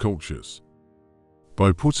diverse cultures.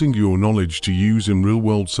 By putting your knowledge to use in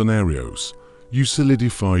real-world scenarios, you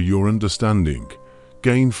solidify your understanding,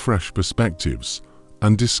 gain fresh perspectives,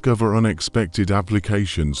 and discover unexpected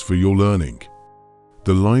applications for your learning.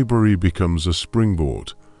 The library becomes a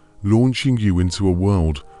springboard, launching you into a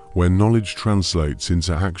world where knowledge translates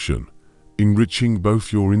into action, enriching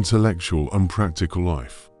both your intellectual and practical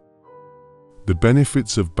life. The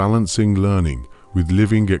benefits of balancing learning with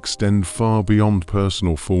living extend far beyond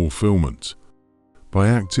personal fulfillment. By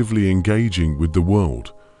actively engaging with the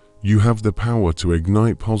world, you have the power to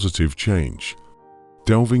ignite positive change.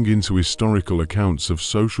 Delving into historical accounts of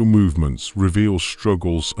social movements reveals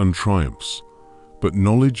struggles and triumphs, but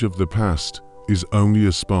knowledge of the past is only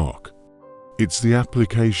a spark. It's the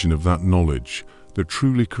application of that knowledge that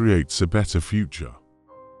truly creates a better future.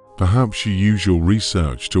 Perhaps you use your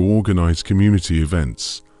research to organize community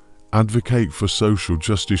events, advocate for social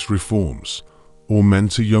justice reforms, or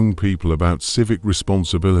mentor young people about civic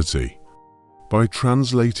responsibility. By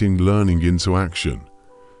translating learning into action,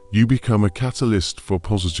 you become a catalyst for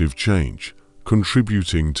positive change,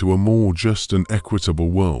 contributing to a more just and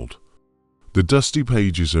equitable world. The dusty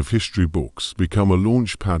pages of history books become a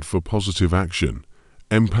launchpad for positive action,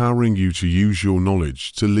 empowering you to use your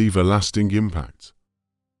knowledge to leave a lasting impact.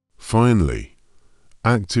 Finally,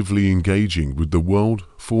 Actively engaging with the world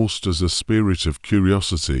fosters a spirit of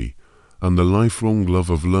curiosity and the lifelong love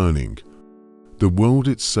of learning. The world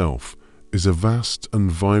itself is a vast and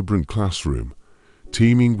vibrant classroom,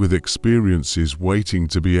 teeming with experiences waiting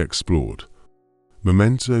to be explored.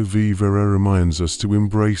 Memento Vivere reminds us to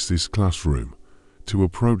embrace this classroom, to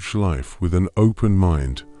approach life with an open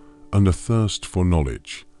mind and a thirst for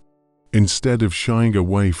knowledge. Instead of shying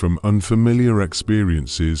away from unfamiliar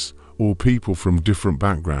experiences or people from different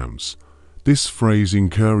backgrounds, this phrase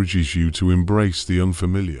encourages you to embrace the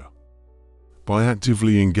unfamiliar. By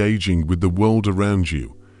actively engaging with the world around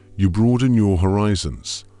you, you broaden your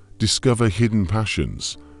horizons, discover hidden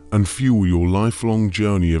passions, and fuel your lifelong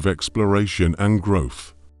journey of exploration and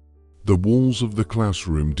growth. The walls of the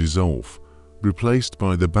classroom dissolve, replaced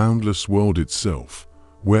by the boundless world itself,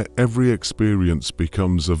 where every experience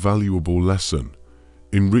becomes a valuable lesson,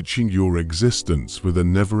 enriching your existence with a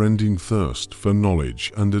never-ending thirst for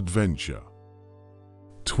knowledge and adventure.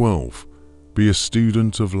 12. Be a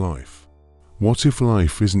student of life. What if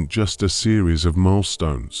life isn't just a series of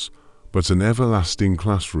milestones, but an everlasting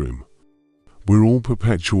classroom? We're all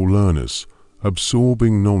perpetual learners,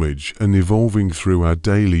 absorbing knowledge and evolving through our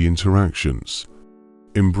daily interactions.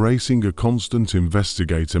 Embracing a constant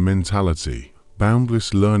investigator mentality,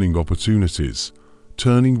 boundless learning opportunities,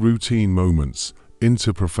 turning routine moments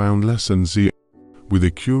into profound lessons. With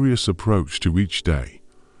a curious approach to each day,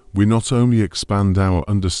 we not only expand our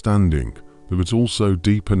understanding, but also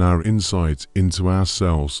deepen our insight into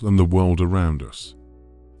ourselves and the world around us.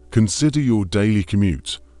 Consider your daily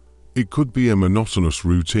commute. It could be a monotonous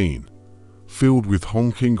routine, filled with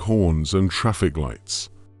honking horns and traffic lights.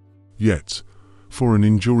 Yet, for an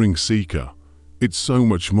enduring seeker, it's so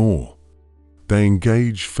much more. They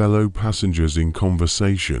engage fellow passengers in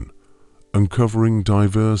conversation, uncovering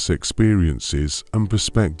diverse experiences and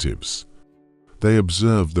perspectives. They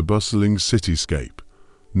observe the bustling cityscape,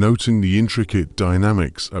 noting the intricate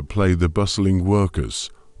dynamics at play: the bustling workers,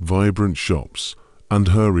 vibrant shops, and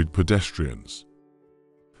hurried pedestrians.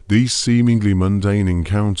 These seemingly mundane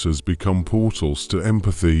encounters become portals to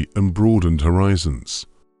empathy and broadened horizons.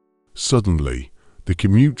 Suddenly, the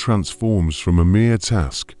commute transforms from a mere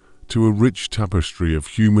task to a rich tapestry of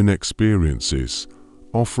human experiences,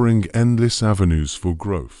 offering endless avenues for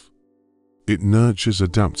growth. It nurtures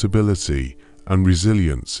adaptability and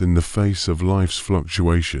resilience in the face of life's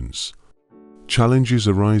fluctuations. Challenges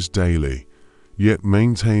arise daily, yet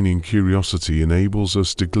maintaining curiosity enables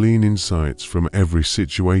us to glean insights from every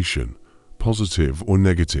situation, positive or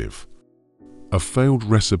negative. A failed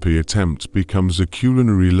recipe attempt becomes a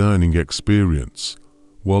culinary learning experience,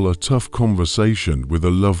 while a tough conversation with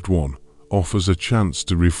a loved one offers a chance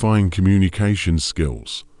to refine communication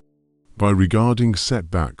skills. By regarding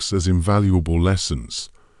setbacks as invaluable lessons,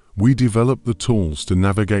 we develop the tools to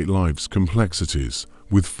navigate life's complexities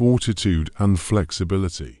with fortitude and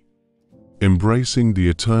flexibility. Embracing the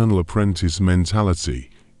eternal apprentice mentality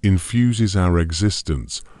infuses our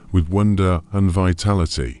existence with wonder and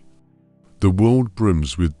vitality. The world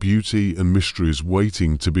brims with beauty and mysteries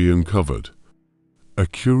waiting to be uncovered. A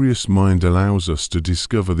curious mind allows us to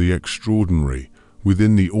discover the extraordinary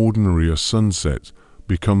within the ordinary. A sunset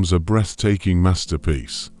becomes a breathtaking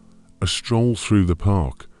masterpiece. A stroll through the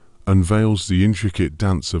park unveils the intricate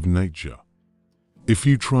dance of nature. If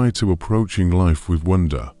you try to approaching life with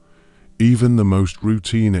wonder, even the most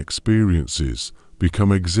routine experiences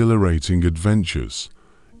become exhilarating adventures,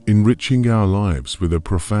 enriching our lives with a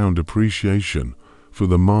profound appreciation for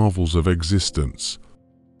the marvels of existence.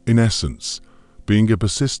 In essence, being a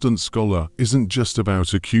persistent scholar isn't just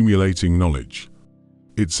about accumulating knowledge.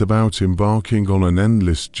 It's about embarking on an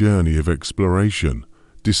endless journey of exploration,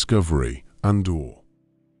 discovery, and awe.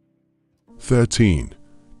 13.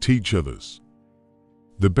 Teach others.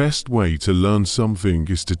 The best way to learn something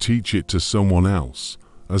is to teach it to someone else,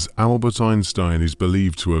 as Albert Einstein is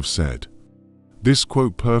believed to have said. This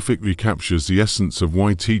quote perfectly captures the essence of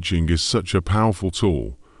why teaching is such a powerful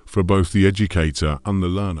tool for both the educator and the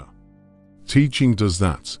learner. Teaching does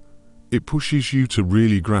that. It pushes you to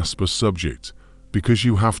really grasp a subject because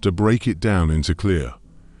you have to break it down into clear,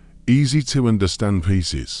 easy to understand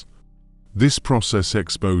pieces. This process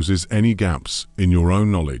exposes any gaps in your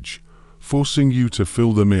own knowledge, forcing you to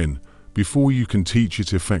fill them in before you can teach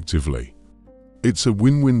it effectively. It's a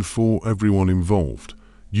win-win for everyone involved.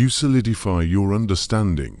 You solidify your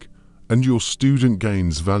understanding, and your student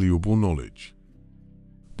gains valuable knowledge.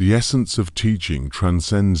 The essence of teaching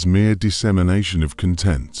transcends mere dissemination of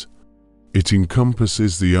content. It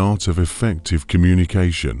encompasses the art of effective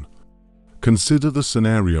communication. Consider the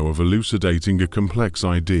scenario of elucidating a complex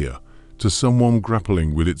idea to someone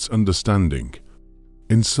grappling with its understanding.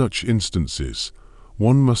 In such instances,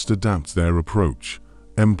 one must adapt their approach,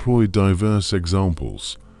 employ diverse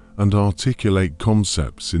examples, and articulate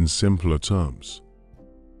concepts in simpler terms.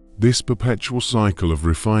 This perpetual cycle of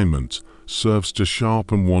refinement serves to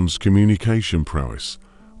sharpen one's communication prowess,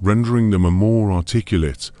 rendering them a more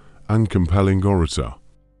articulate and compelling orator.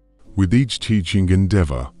 With each teaching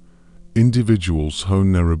endeavor, individuals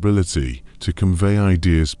hone their ability to convey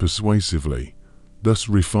ideas persuasively, thus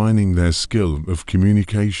refining their skill of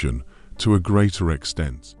communication to a greater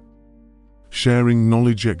extent. Sharing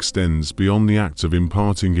knowledge extends beyond the act of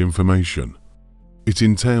imparting information. It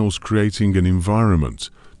entails creating an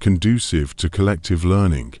environment conducive to collective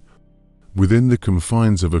learning. Within the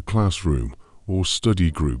confines of a classroom or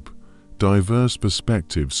study group, diverse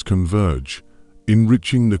perspectives converge,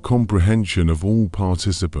 enriching the comprehension of all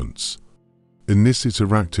participants. In this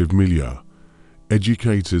interactive milieu,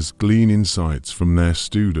 educators glean insights from their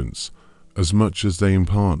students as much as they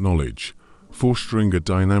impart knowledge, fostering a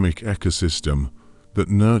dynamic ecosystem that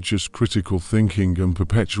nurtures critical thinking and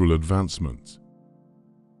perpetual advancement.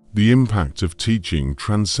 The impact of teaching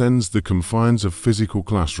transcends the confines of physical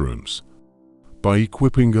classrooms. By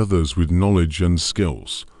equipping others with knowledge and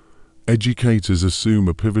skills, educators assume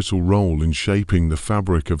a pivotal role in shaping the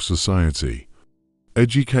fabric of society.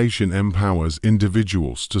 Education empowers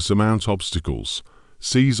individuals to surmount obstacles,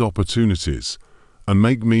 seize opportunities, and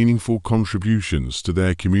make meaningful contributions to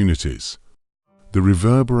their communities. The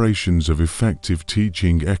reverberations of effective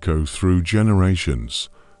teaching echo through generations,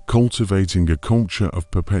 cultivating a culture of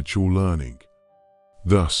perpetual learning.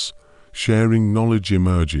 Thus, sharing knowledge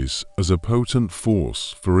emerges as a potent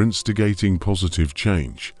force for instigating positive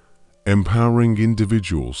change, empowering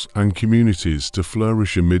individuals and communities to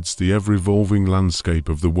flourish amidst the ever-evolving landscape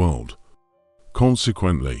of the world.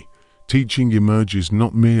 Consequently, teaching emerges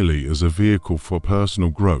not merely as a vehicle for personal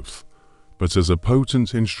growth, but as a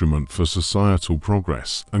potent instrument for societal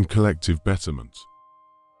progress and collective betterment.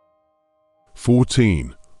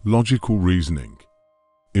 14. Logical reasoning.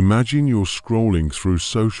 Imagine you're scrolling through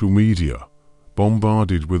social media,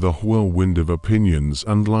 bombarded with a whirlwind of opinions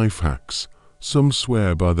and life hacks. Some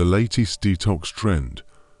swear by the latest detox trend,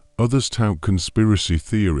 others tout conspiracy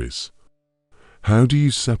theories. How do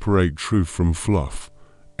you separate truth from fluff?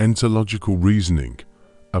 Enter logical reasoning,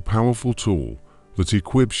 a powerful tool that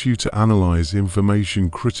equips you to analyze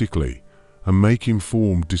information critically and make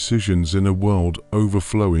informed decisions in a world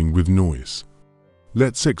overflowing with noise.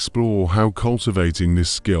 Let's explore how cultivating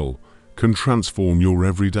this skill can transform your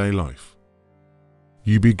everyday life.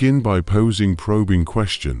 You begin by posing probing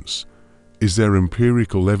questions. Is there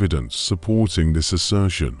empirical evidence supporting this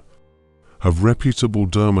assertion? Have reputable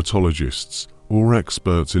dermatologists or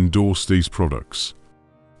experts endorsed these products?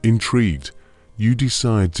 Intrigued, you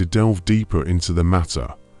decide to delve deeper into the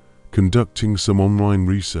matter, conducting some online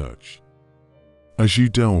research. As you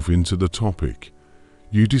delve into the topic,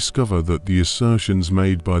 you discover that the assertions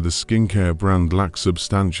made by the skincare brand lack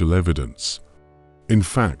substantial evidence. In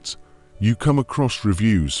fact, you come across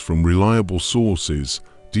reviews from reliable sources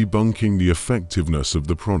debunking the effectiveness of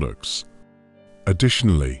the products.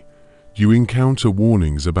 Additionally, you encounter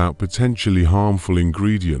warnings about potentially harmful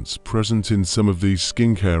ingredients present in some of these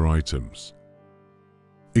skincare items.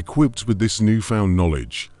 Equipped with this newfound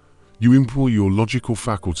knowledge, you employ your logical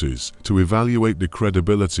faculties to evaluate the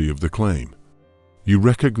credibility of the claim. You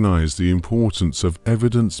recognize the importance of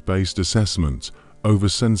evidence-based assessment over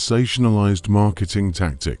sensationalized marketing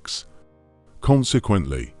tactics.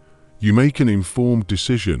 Consequently, you make an informed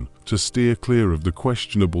decision to steer clear of the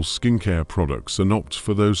questionable skincare products and opt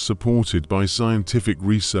for those supported by scientific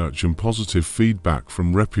research and positive feedback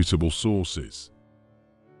from reputable sources.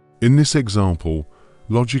 In this example,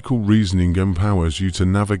 logical reasoning empowers you to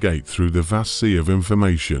navigate through the vast sea of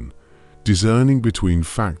information, discerning between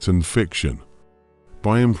fact and fiction.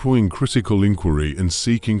 By employing critical inquiry and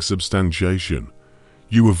seeking substantiation,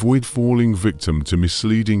 you avoid falling victim to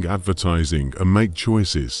misleading advertising and make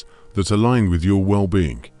choices that align with your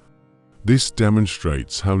well-being. This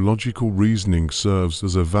demonstrates how logical reasoning serves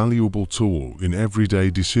as a valuable tool in everyday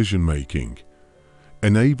decision-making,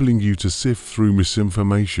 enabling you to sift through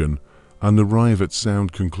misinformation and arrive at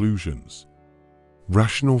sound conclusions.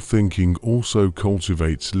 Rational thinking also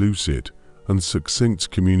cultivates lucid and succinct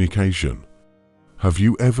communication. Have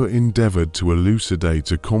you ever endeavored to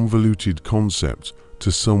elucidate a convoluted concept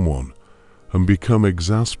to someone and become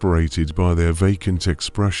exasperated by their vacant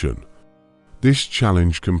expression? This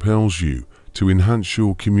challenge compels you to enhance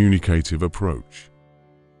your communicative approach.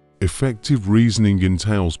 Effective reasoning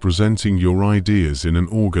entails presenting your ideas in an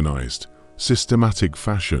organized, systematic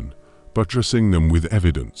fashion, buttressing them with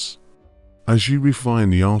evidence. As you refine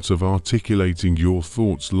the art of articulating your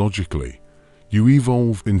thoughts logically, you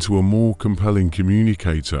evolve into a more compelling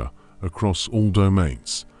communicator across all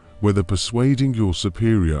domains, whether persuading your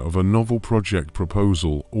superior of a novel project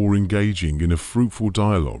proposal or engaging in a fruitful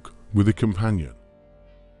dialogue with a companion.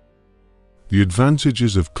 The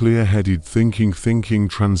advantages of clear-headed thinking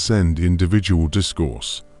transcend individual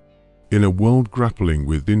discourse. In a world grappling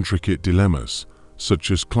with intricate dilemmas,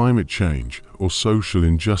 such as climate change or social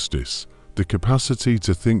injustice, the capacity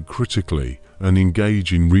to think critically and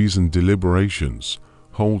engage in reasoned deliberations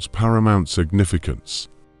holds paramount significance.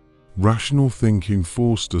 Rational thinking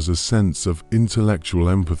fosters a sense of intellectual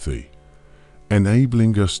empathy,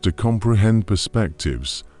 enabling us to comprehend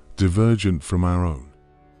perspectives divergent from our own.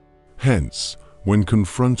 Hence, when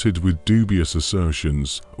confronted with dubious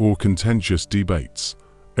assertions or contentious debates,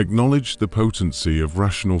 acknowledge the potency of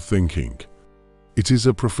rational thinking. It is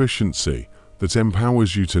a proficiency that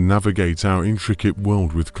empowers you to navigate our intricate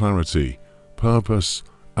world with clarity, purpose,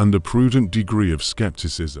 and a prudent degree of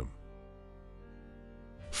skepticism.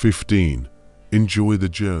 15. Enjoy the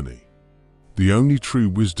journey. The only true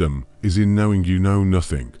wisdom is in knowing you know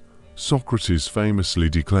nothing, Socrates famously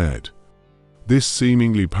declared. This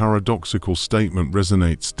seemingly paradoxical statement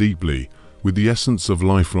resonates deeply with the essence of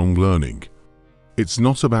lifelong learning. It's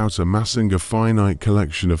not about amassing a finite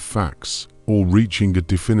collection of facts or reaching a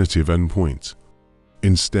definitive endpoint.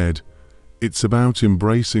 Instead, it's about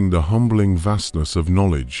embracing the humbling vastness of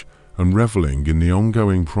knowledge and reveling in the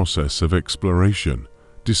ongoing process of exploration,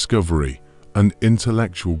 discovery, and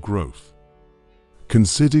intellectual growth.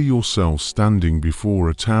 Consider yourself standing before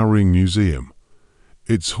a towering museum,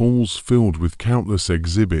 its halls filled with countless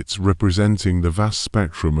exhibits representing the vast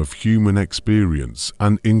spectrum of human experience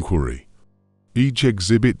and inquiry. Each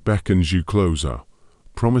exhibit beckons you closer,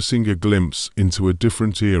 promising a glimpse into a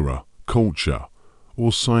different era, culture,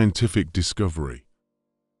 or scientific discovery.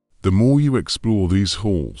 The more you explore these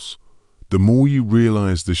halls, the more you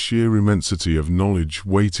realize the sheer immensity of knowledge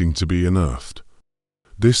waiting to be unearthed.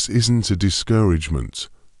 This isn't a discouragement,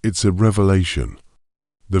 it's a revelation.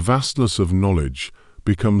 The vastness of knowledge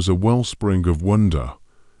becomes a wellspring of wonder,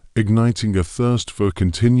 igniting a thirst for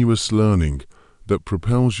continuous learning that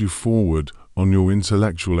propels you forward on your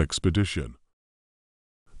intellectual expedition.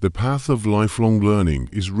 The path of lifelong learning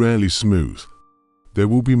is rarely smooth. There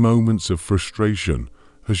will be moments of frustration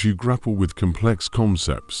as you grapple with complex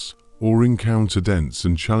concepts or encounter dense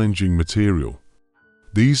and challenging material.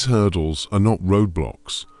 These hurdles are not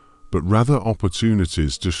roadblocks, but rather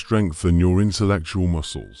opportunities to strengthen your intellectual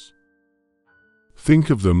muscles. Think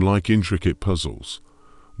of them like intricate puzzles,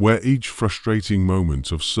 where each frustrating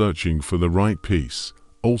moment of searching for the right piece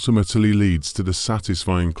ultimately leads to the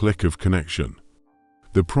satisfying click of connection.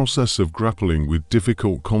 The process of grappling with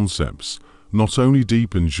difficult concepts not only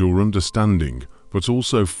deepens your understanding, but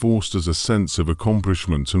also fosters a sense of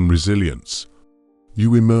accomplishment and resilience.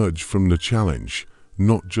 You emerge from the challenge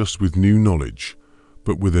not just with new knowledge,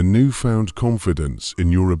 but with a newfound confidence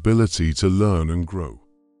in your ability to learn and grow.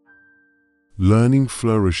 Learning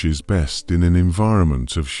flourishes best in an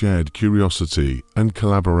environment of shared curiosity and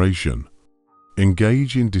collaboration.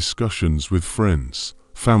 Engage in discussions with friends,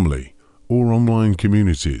 family, or online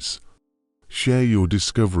communities. Share your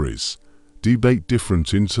discoveries, debate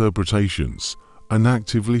different interpretations, and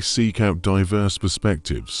actively seek out diverse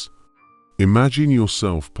perspectives. Imagine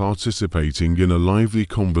yourself participating in a lively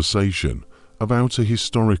conversation about a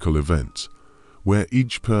historical event, where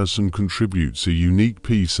each person contributes a unique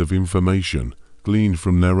piece of information gleaned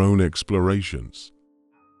from their own explorations.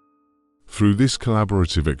 Through this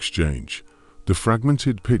collaborative exchange, the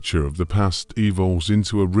fragmented picture of the past evolves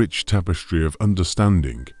into a rich tapestry of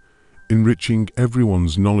understanding, enriching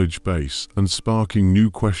everyone's knowledge base and sparking new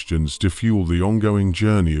questions to fuel the ongoing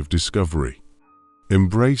journey of discovery.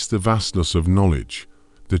 Embrace the vastness of knowledge,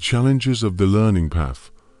 the challenges of the learning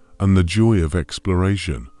path, and the joy of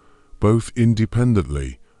exploration, both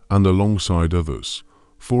independently and alongside others,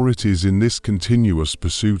 for it is in this continuous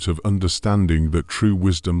pursuit of understanding that true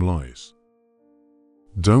wisdom lies.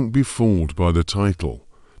 Don't be fooled by the title.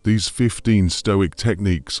 These 15 Stoic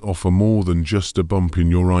techniques offer more than just a bump in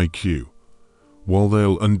your IQ. While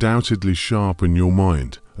they'll undoubtedly sharpen your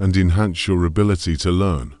mind and enhance your ability to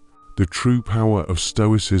learn, the true power of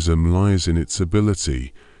Stoicism lies in its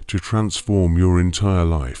ability to transform your entire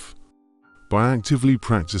life. By actively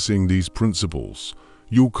practicing these principles,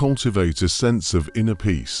 you'll cultivate a sense of inner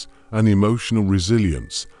peace and emotional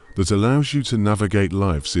resilience that allows you to navigate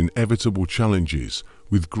life's inevitable challenges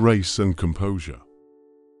with grace and composure.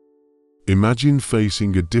 Imagine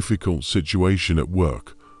facing a difficult situation at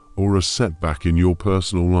work or a setback in your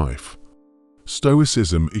personal life.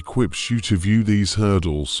 Stoicism equips you to view these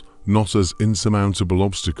hurdles not as insurmountable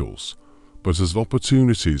obstacles, but as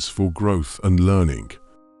opportunities for growth and learning.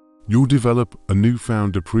 You'll develop a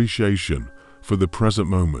newfound appreciation for the present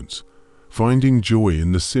moment, finding joy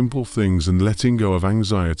in the simple things and letting go of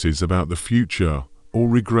anxieties about the future or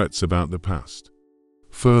regrets about the past.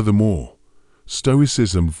 Furthermore,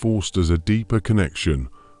 Stoicism fosters a deeper connection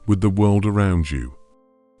with the world around you.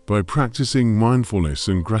 By practicing mindfulness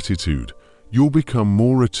and gratitude, you'll become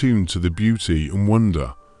more attuned to the beauty and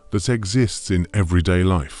wonder that exists in everyday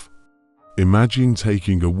life. Imagine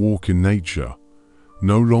taking a walk in nature,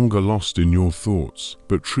 no longer lost in your thoughts,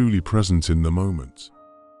 but truly present in the moment.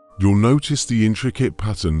 You'll notice the intricate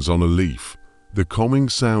patterns on a leaf, the calming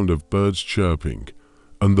sound of birds chirping,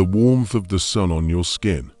 and the warmth of the sun on your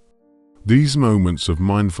skin. These moments of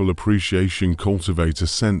mindful appreciation cultivate a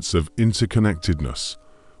sense of interconnectedness,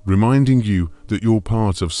 reminding you that you're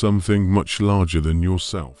part of something much larger than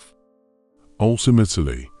yourself.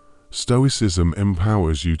 Ultimately, Stoicism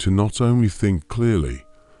empowers you to not only think clearly,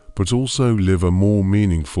 but also live a more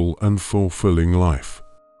meaningful and fulfilling life.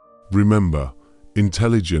 Remember,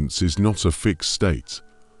 intelligence is not a fixed state,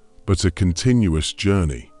 but a continuous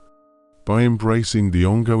journey. By embracing the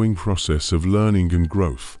ongoing process of learning and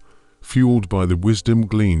growth, fueled by the wisdom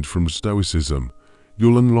gleaned from Stoicism,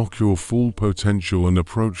 you'll unlock your full potential and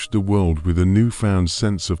approach the world with a newfound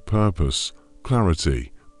sense of purpose,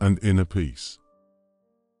 clarity, and inner peace.